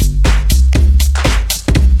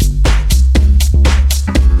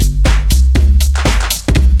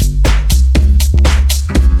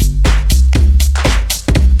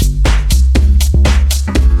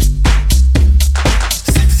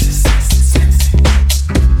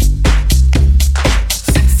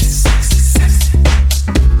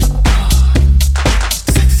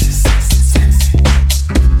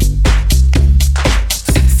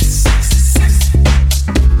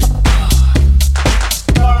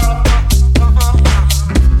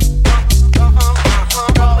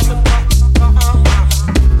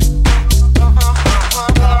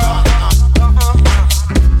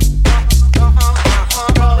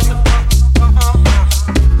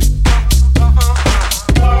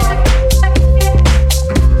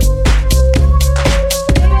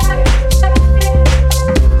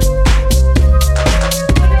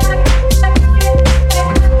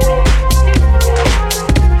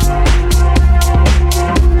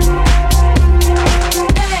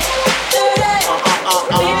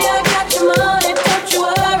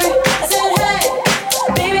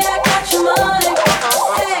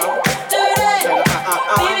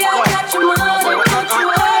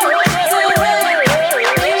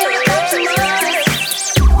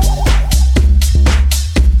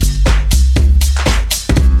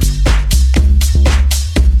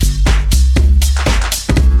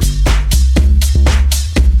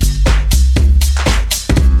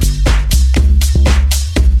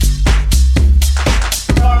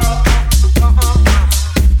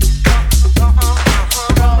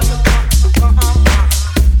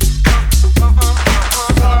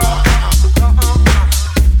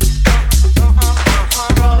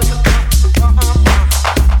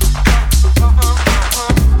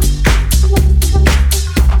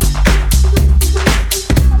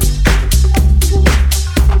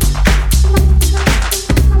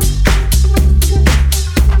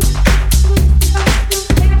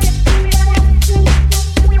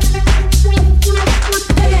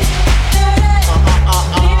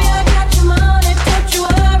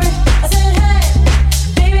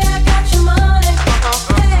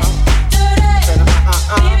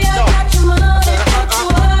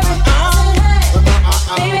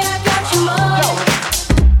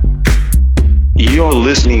 You're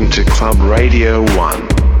listening to Club Radio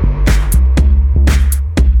 1.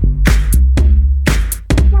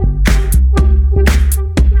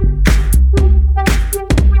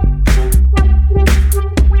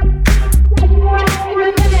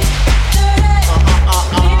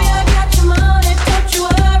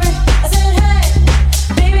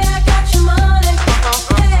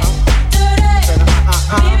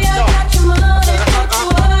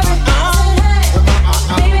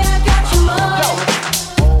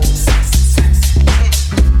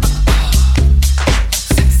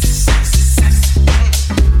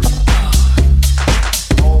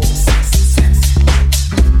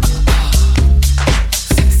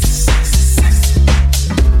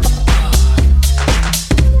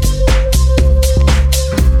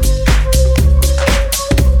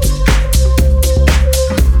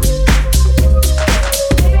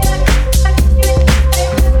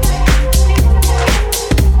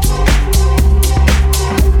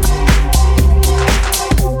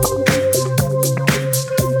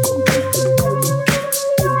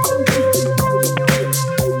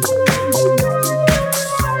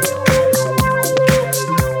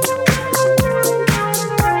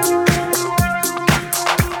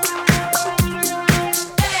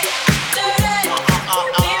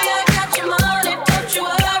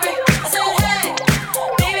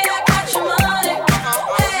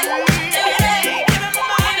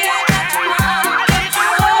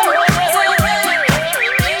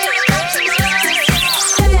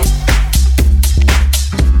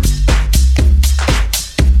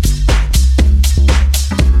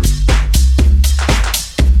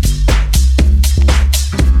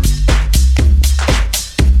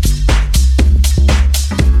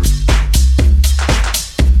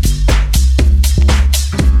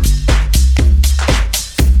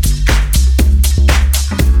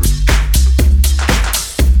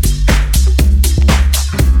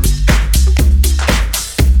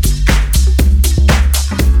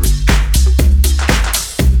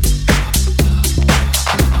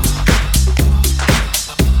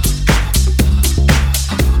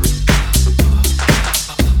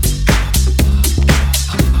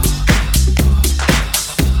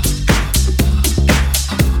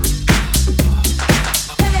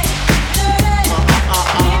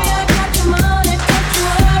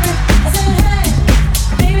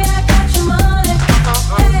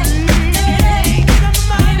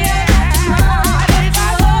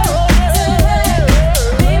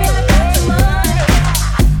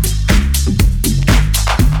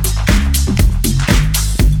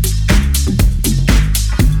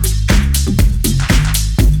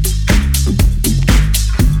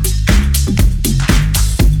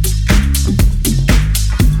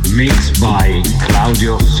 Mixed by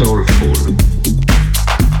Claudio Soulful.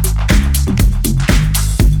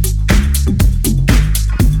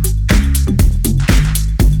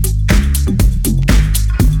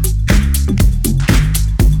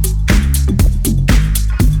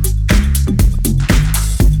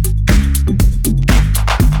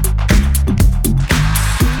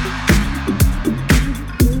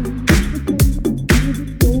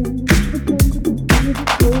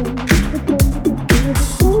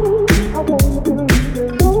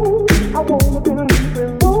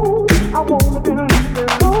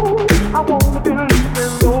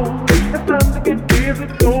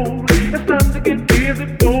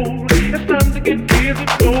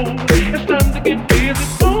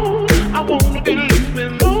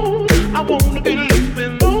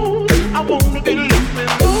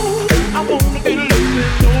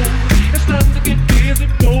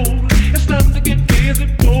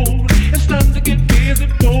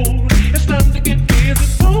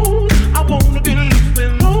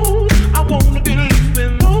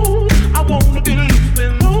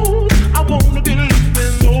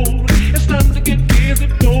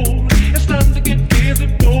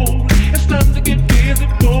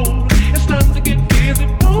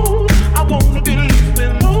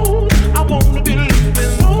 I wanna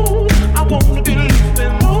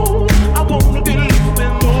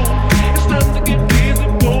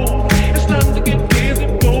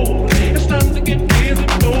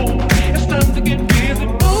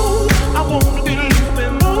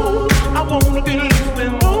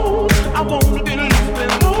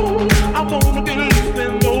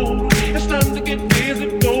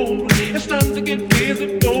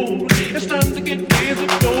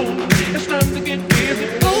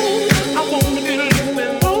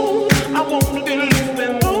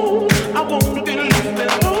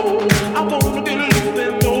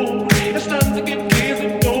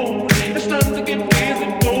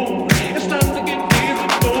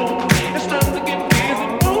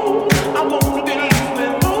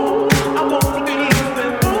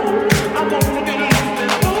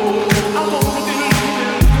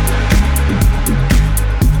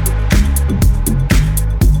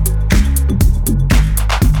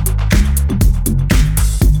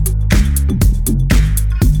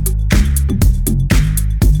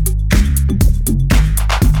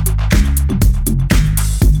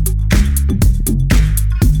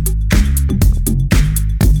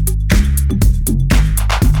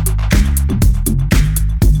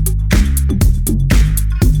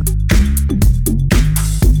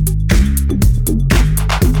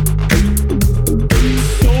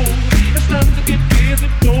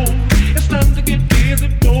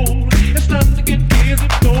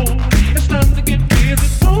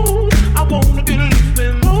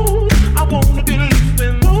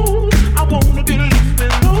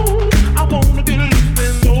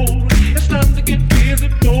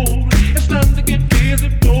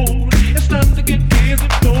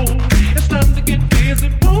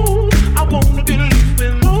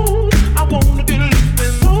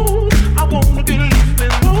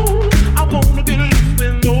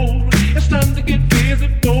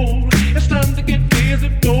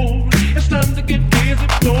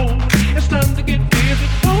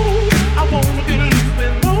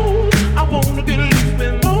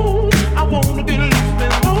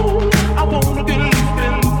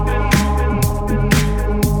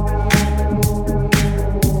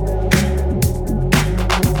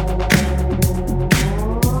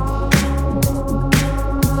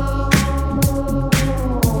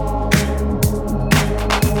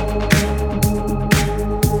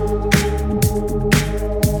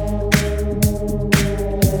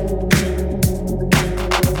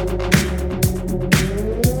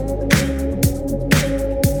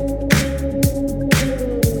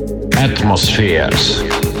atmospheres.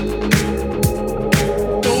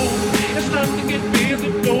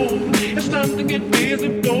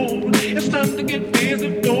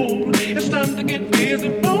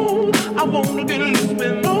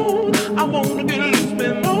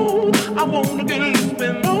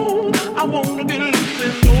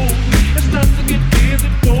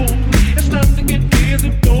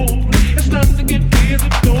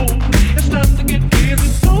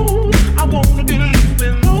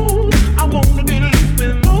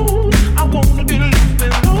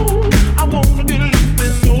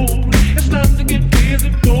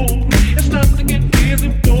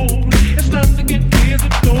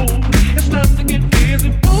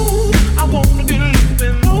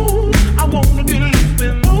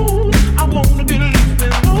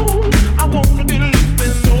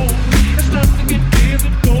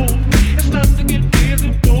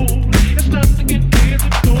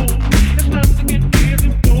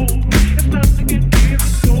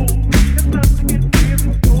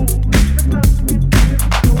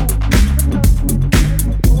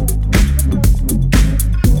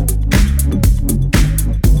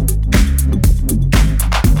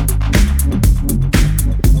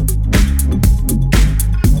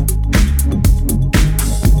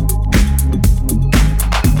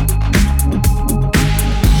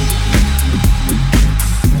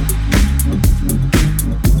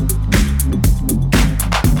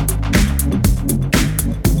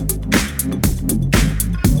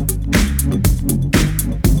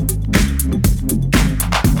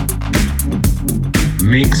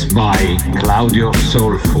 Mixed by Claudio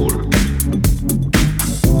Soulful.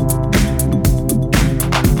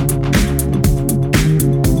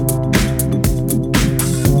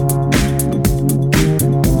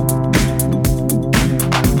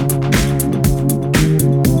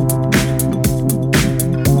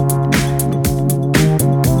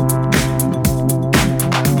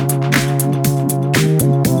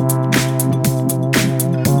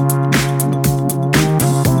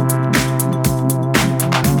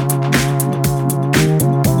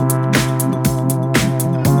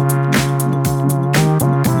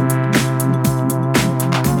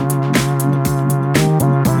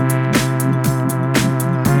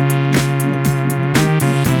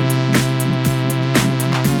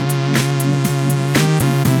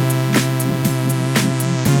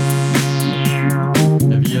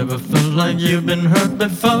 You've been hurt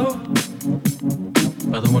before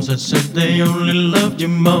by the ones that said they only loved you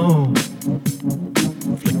more.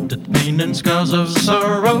 Inflicted pain and scars of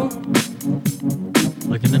sorrow,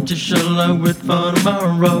 like an empty shell I wait for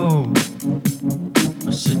tomorrow.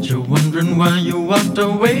 I said you're wondering why you walked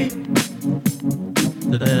away.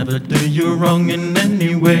 Did I ever do you wrong in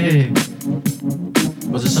any way?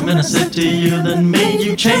 Was it something I said to you that made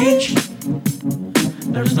you change?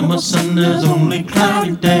 There is no more sun, there's only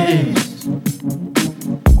cloudy days.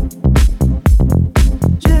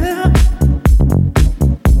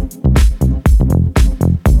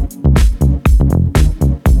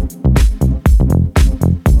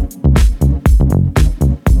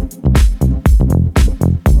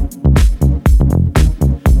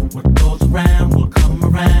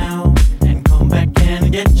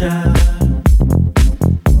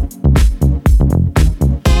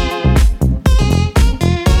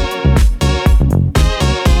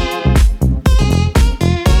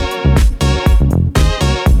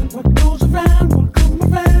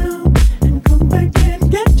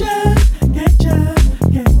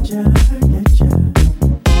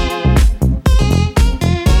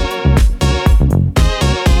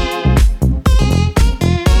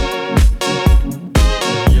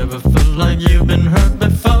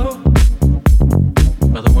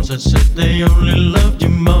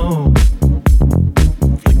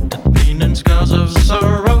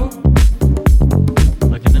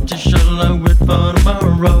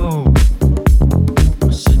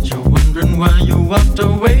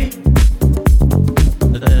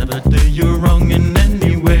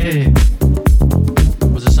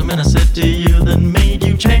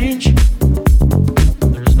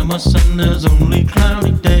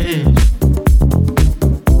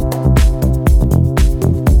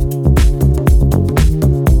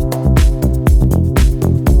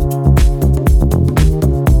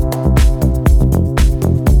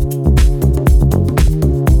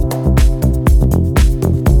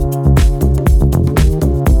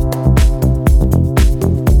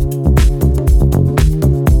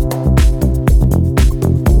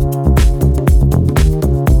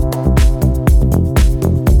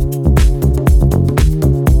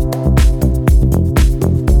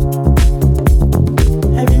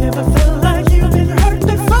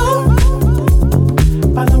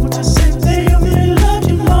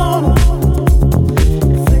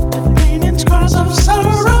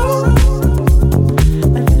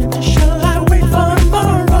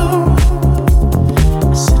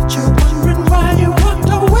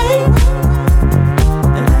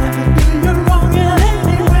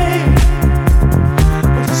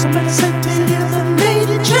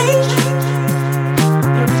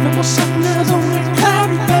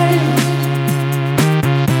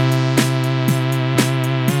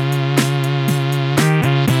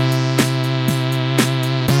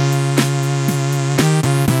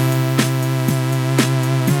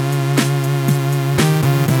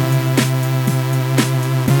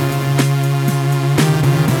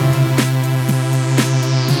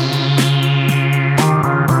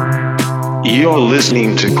 You're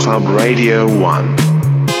listening to Club Radio 1.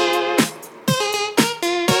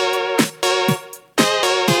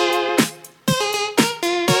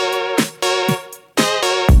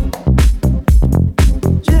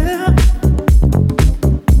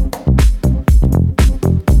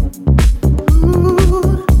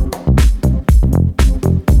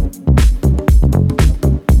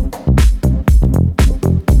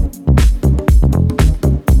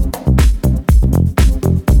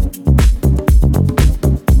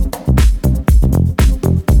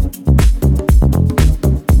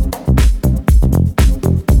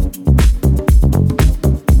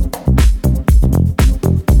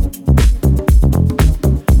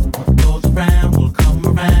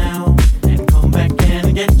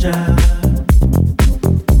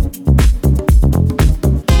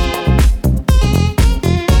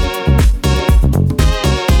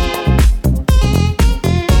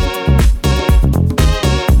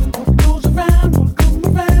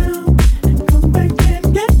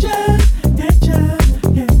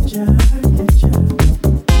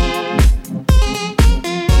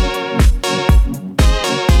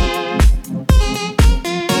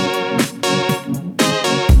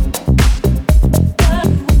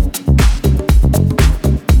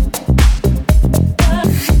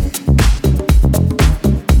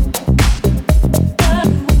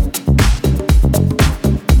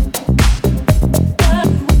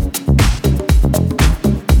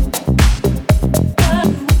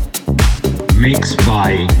 Mixed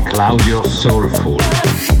by Claudio Soulful.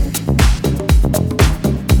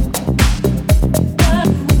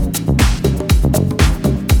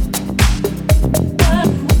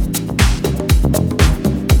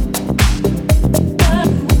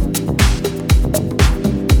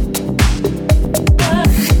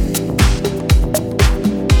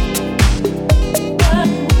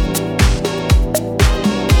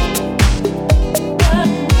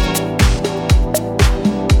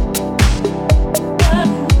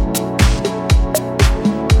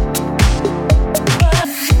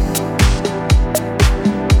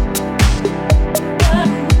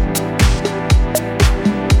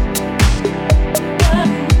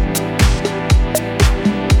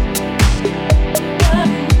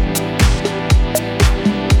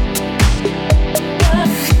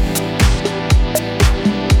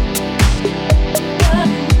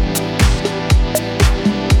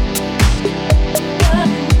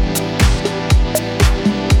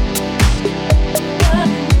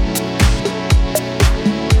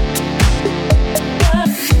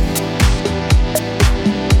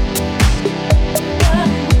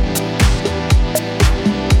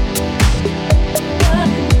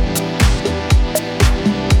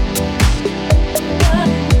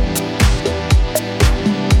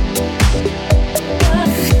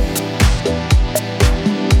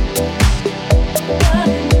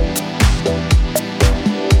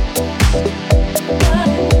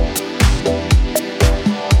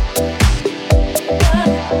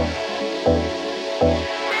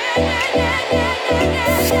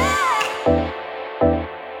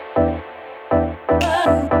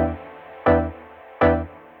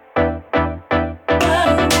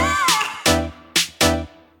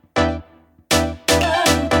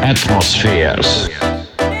 Atmospheres.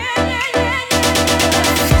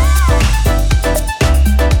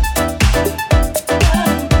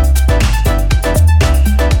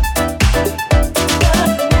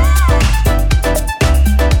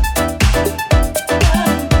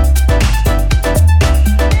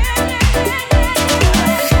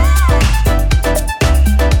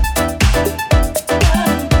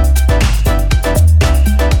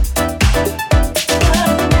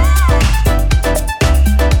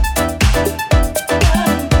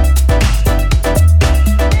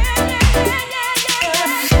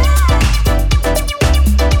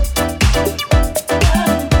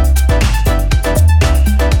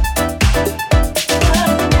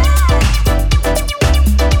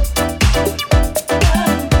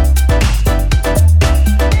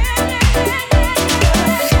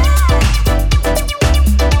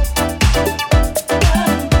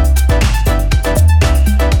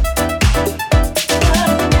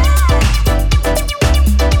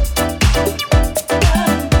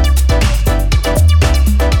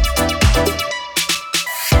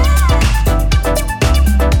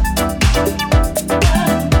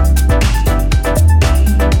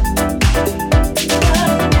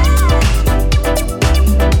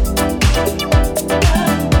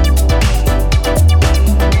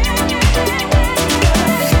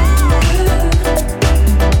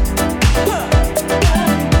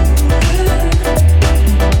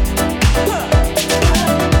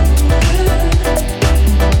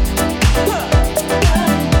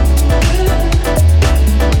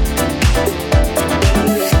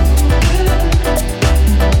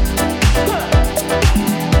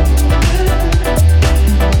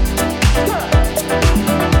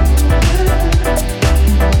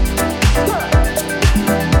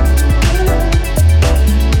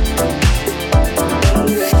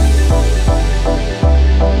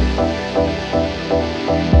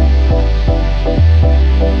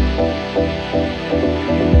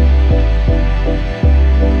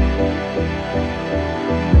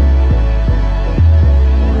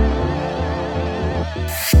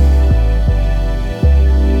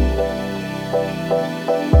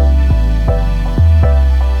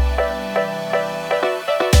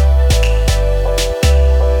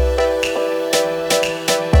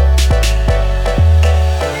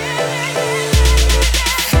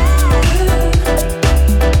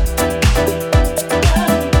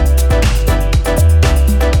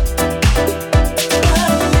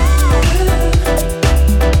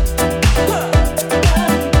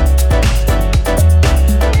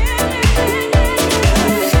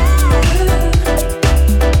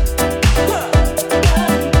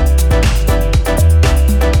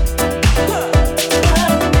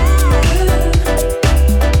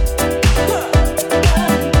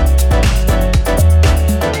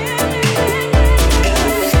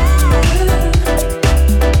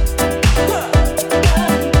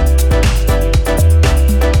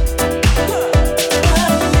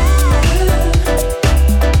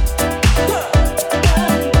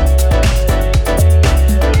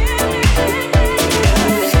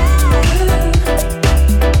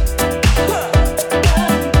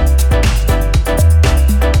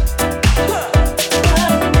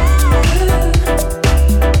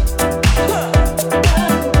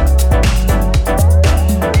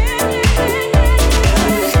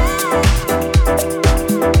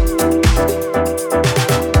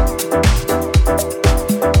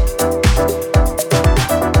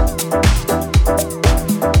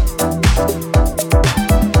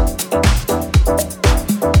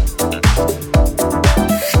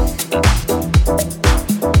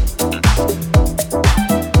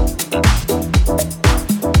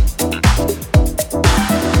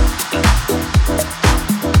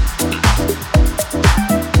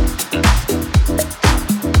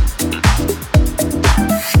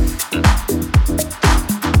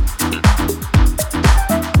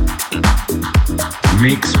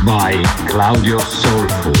 Mixed by Claudio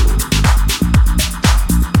Soulful.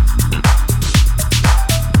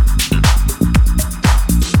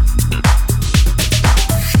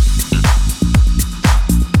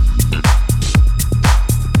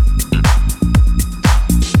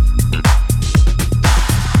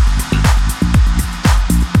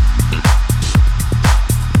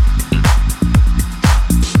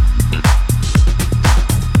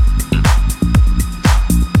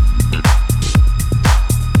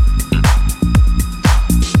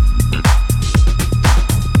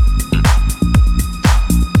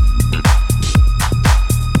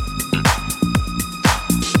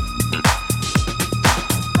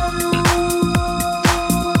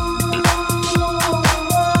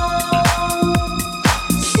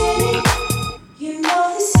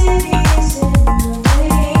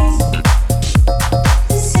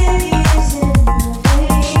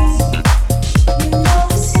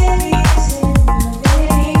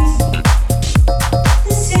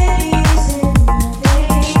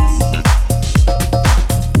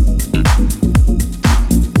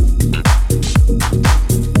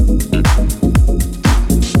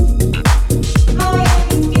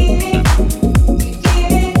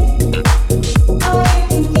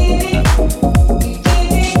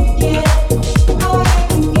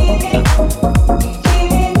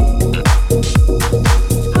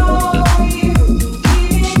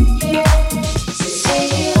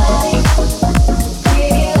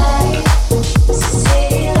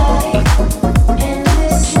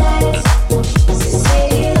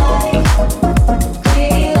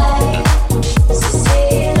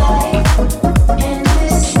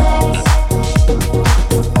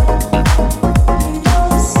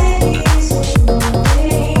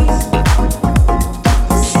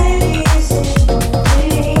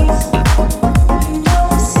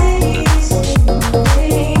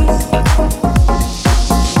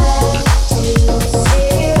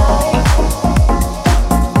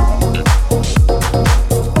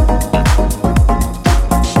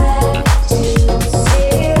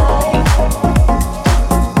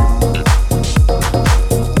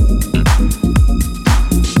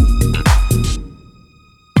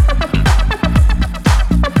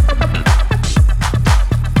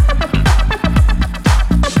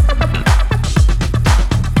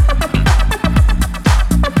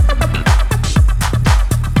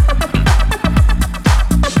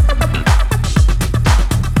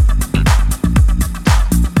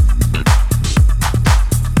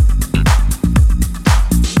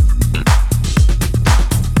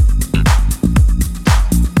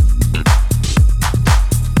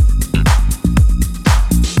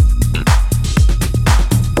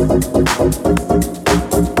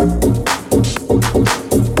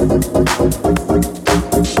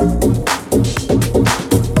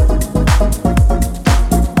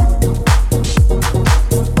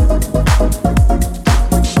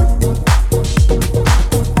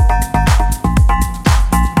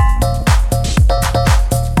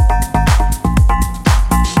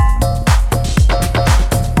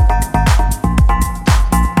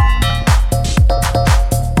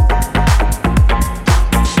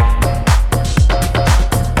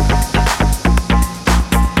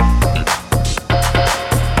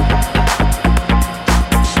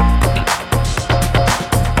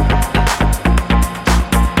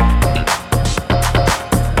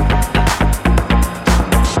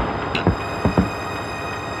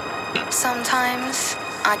 Sometimes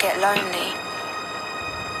I get lonely,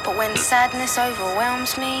 but when sadness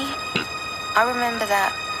overwhelms me, I remember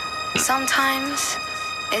that sometimes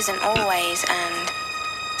isn't always and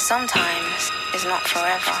sometimes is not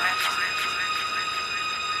forever.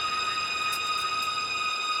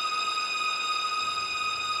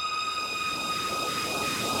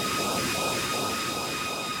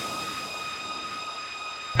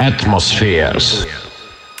 Atmospheres.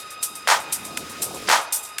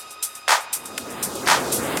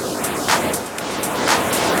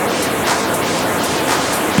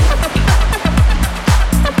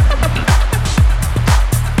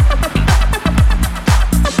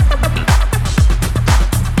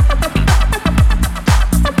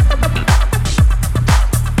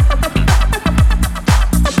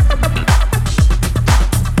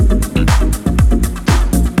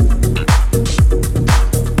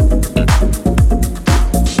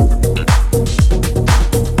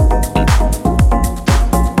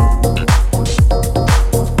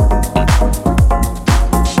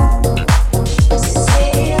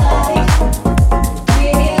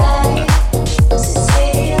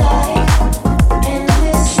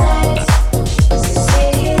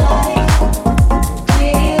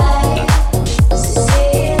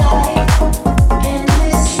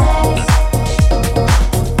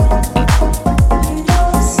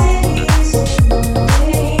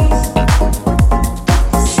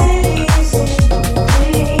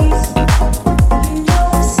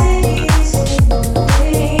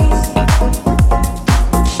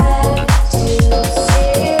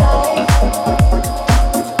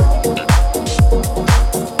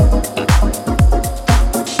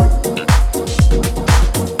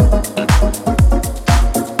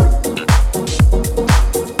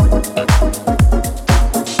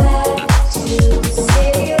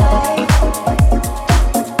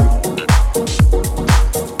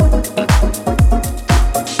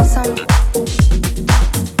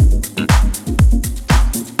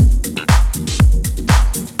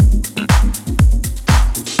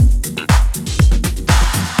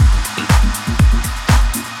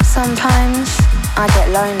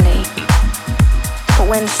 But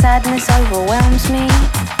when sadness overwhelms me,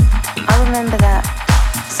 I remember that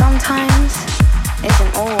sometimes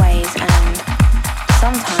isn't always and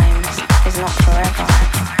sometimes is not forever.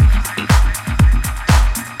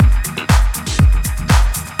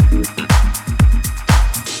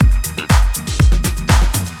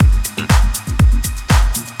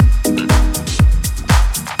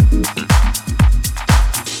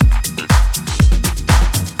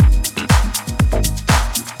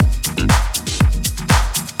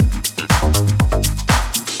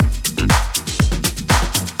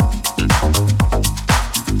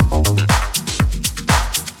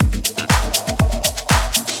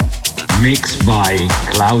 Mixed by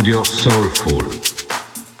Claudio Soulful.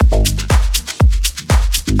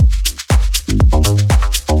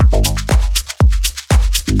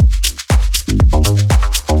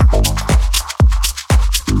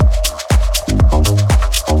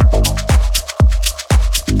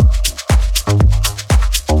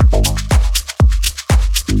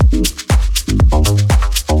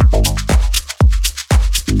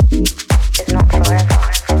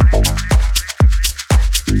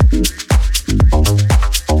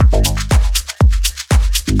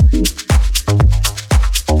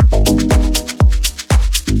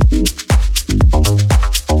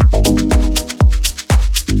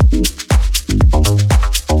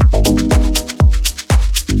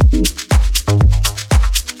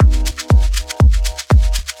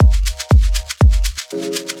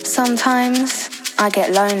 Sometimes I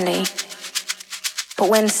get lonely, but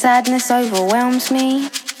when sadness overwhelms me,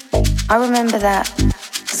 I remember that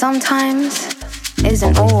sometimes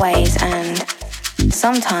isn't always and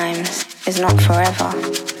sometimes is not forever.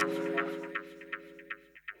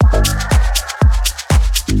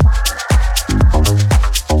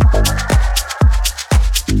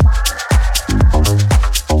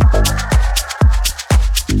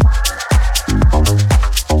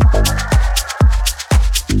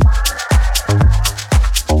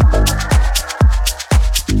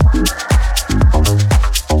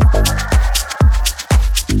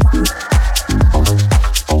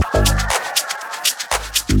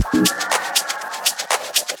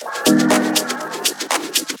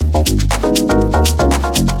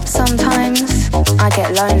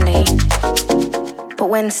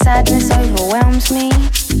 When sadness overwhelms me,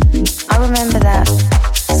 I remember that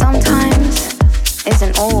sometimes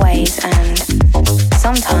isn't always and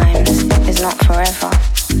sometimes is not forever.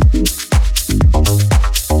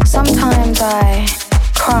 Sometimes I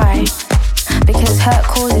cry because hurt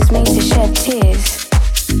causes me to shed tears,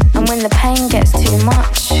 and when the pain gets too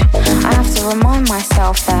much, I have to remind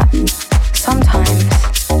myself that sometimes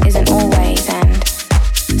isn't always and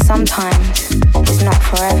sometimes is not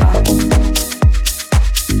forever.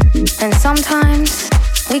 And sometimes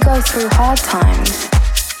we go through hard times,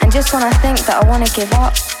 and just when I think that I want to give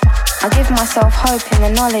up, I give myself hope in the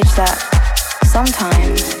knowledge that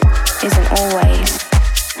sometimes isn't always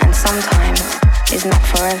and sometimes is not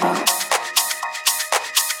forever.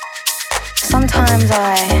 Sometimes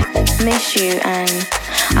I miss you and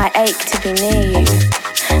I ache to be near you,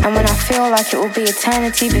 and when I feel like it will be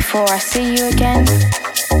eternity before I see you again,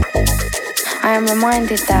 I am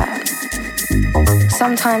reminded that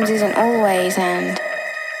sometimes isn't always and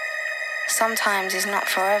sometimes is not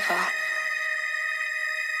forever.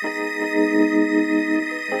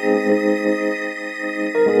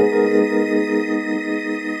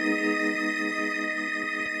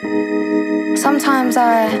 Sometimes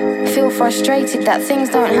I feel frustrated that things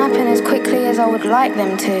don't happen as quickly as I would like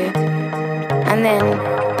them to. And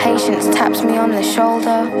then patience taps me on the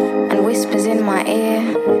shoulder and whispers in my ear,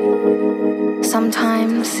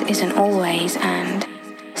 sometimes isn't always and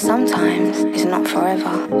sometimes is not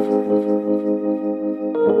forever.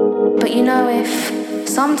 But you know, if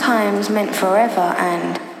sometimes meant forever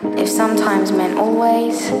and if sometimes meant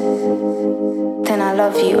always, then I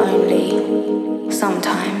love you only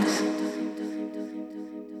sometimes.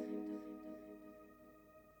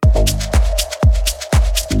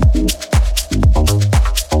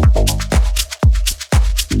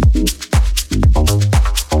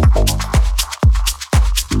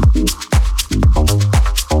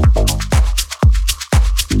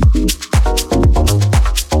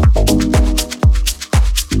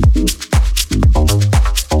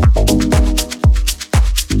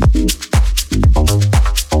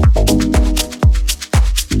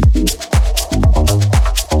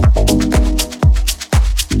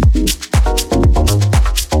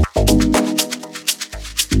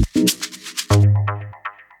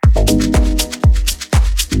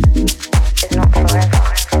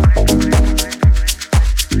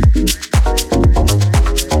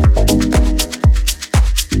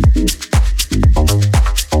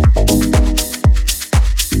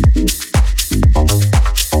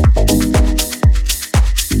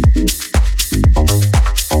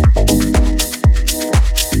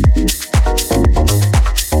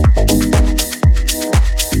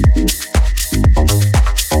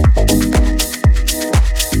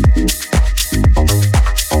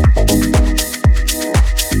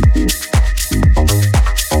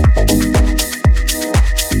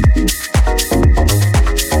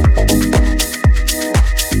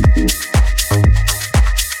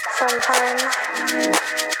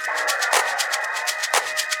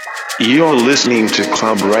 You're listening to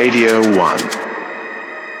Club Radio 1.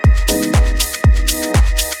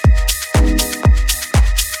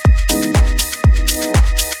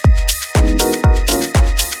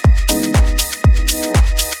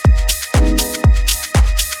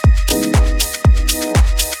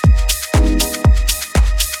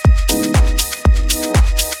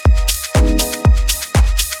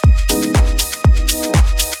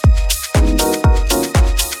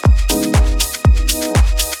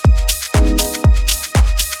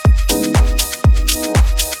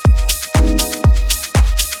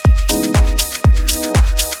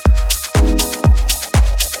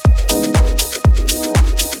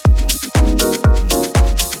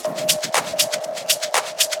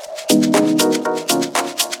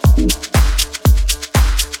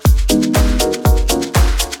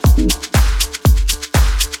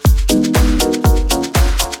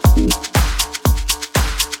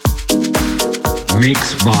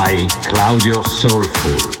 Mixed by Claudio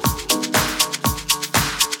Soulful.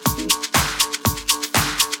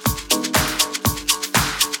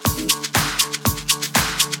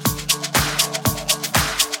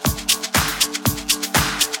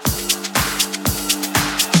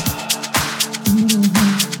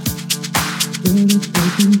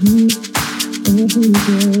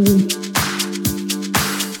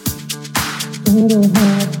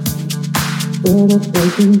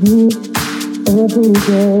 Every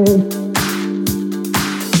day,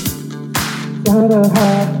 got a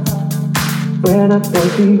heart when I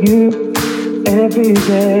think of you. Every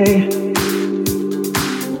day,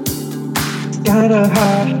 got a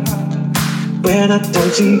heart when I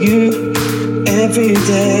don't see you. Every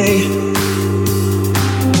day,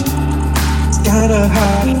 got a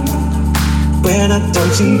heart when I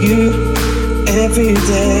don't see you. Every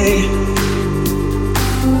day,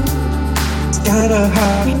 got a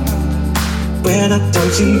heart when I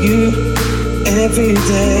don't see you. Every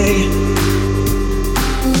day,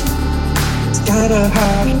 got a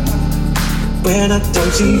heart when I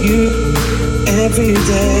don't see you. Every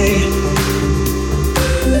day,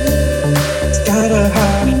 got a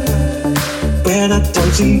heart when I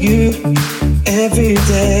don't see you. Every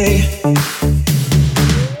day.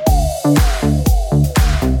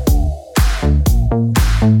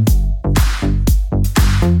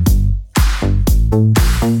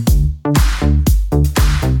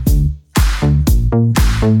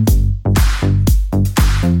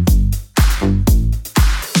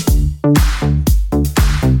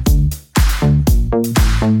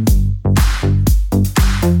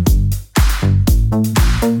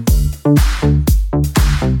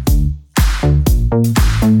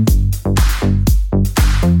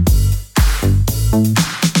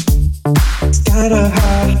 Got a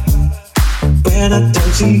heart when I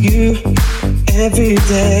don't see you. Every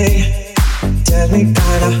day, tell me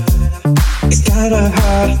kinda. It's got a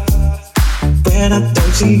heart when I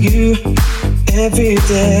don't see you. Every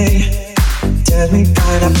day, tell me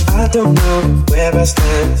kinda. I don't know where I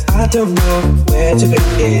stand. I don't know where to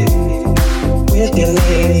begin with your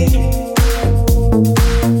lady.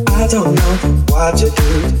 I don't know what to do.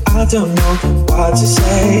 I don't know what to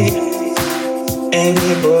say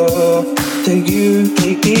anymore. Do you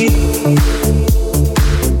take it?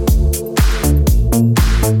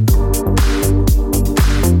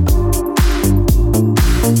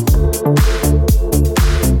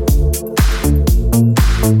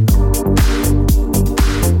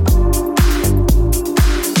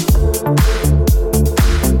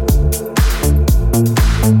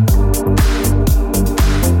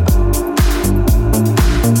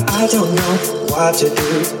 I don't know what to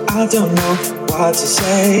do. I don't know what to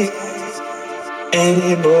say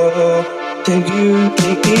anymore. Do you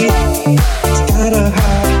take it? It's got a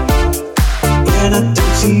heart when I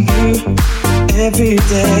don't see you. Every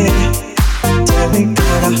day, tell me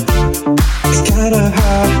kinda. It's got a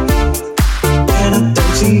heart when I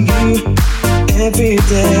don't see you. Every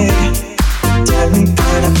day, tell me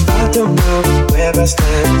kinda. I don't know where I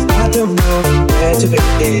stand. I don't know where to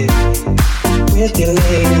begin with your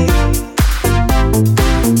lady.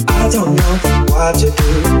 I don't know what to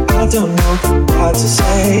do. I don't know what to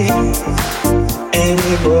say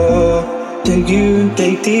anymore. Do you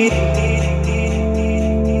take it?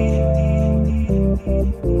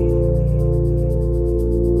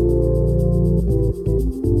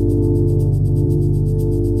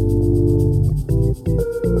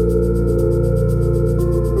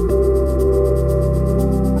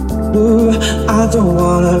 Ooh, I don't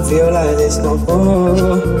wanna feel like this no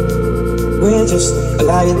more. We're just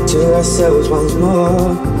lying to ourselves once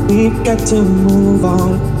more. We've got to move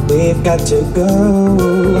on, we've got to go.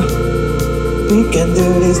 We can do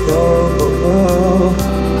this no more.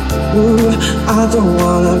 Ooh, I don't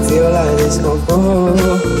wanna feel like this no more.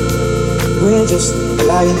 We're just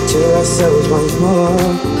lying to ourselves once more.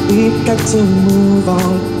 We've got to move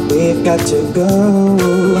on, we've got to go.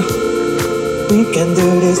 We can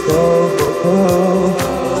do this no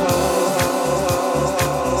more.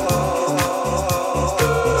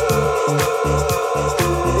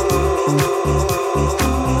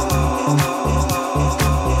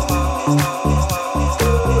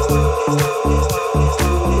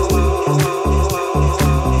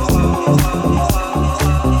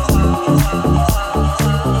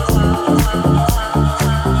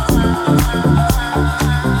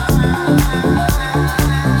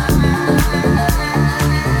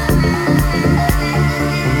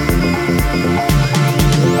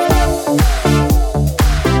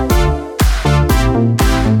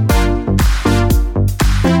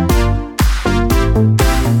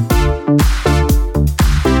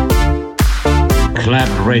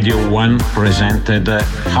 Radio 1 presented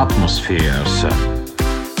Atmospheres,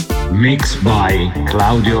 mixed by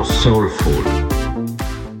Claudio Soulful.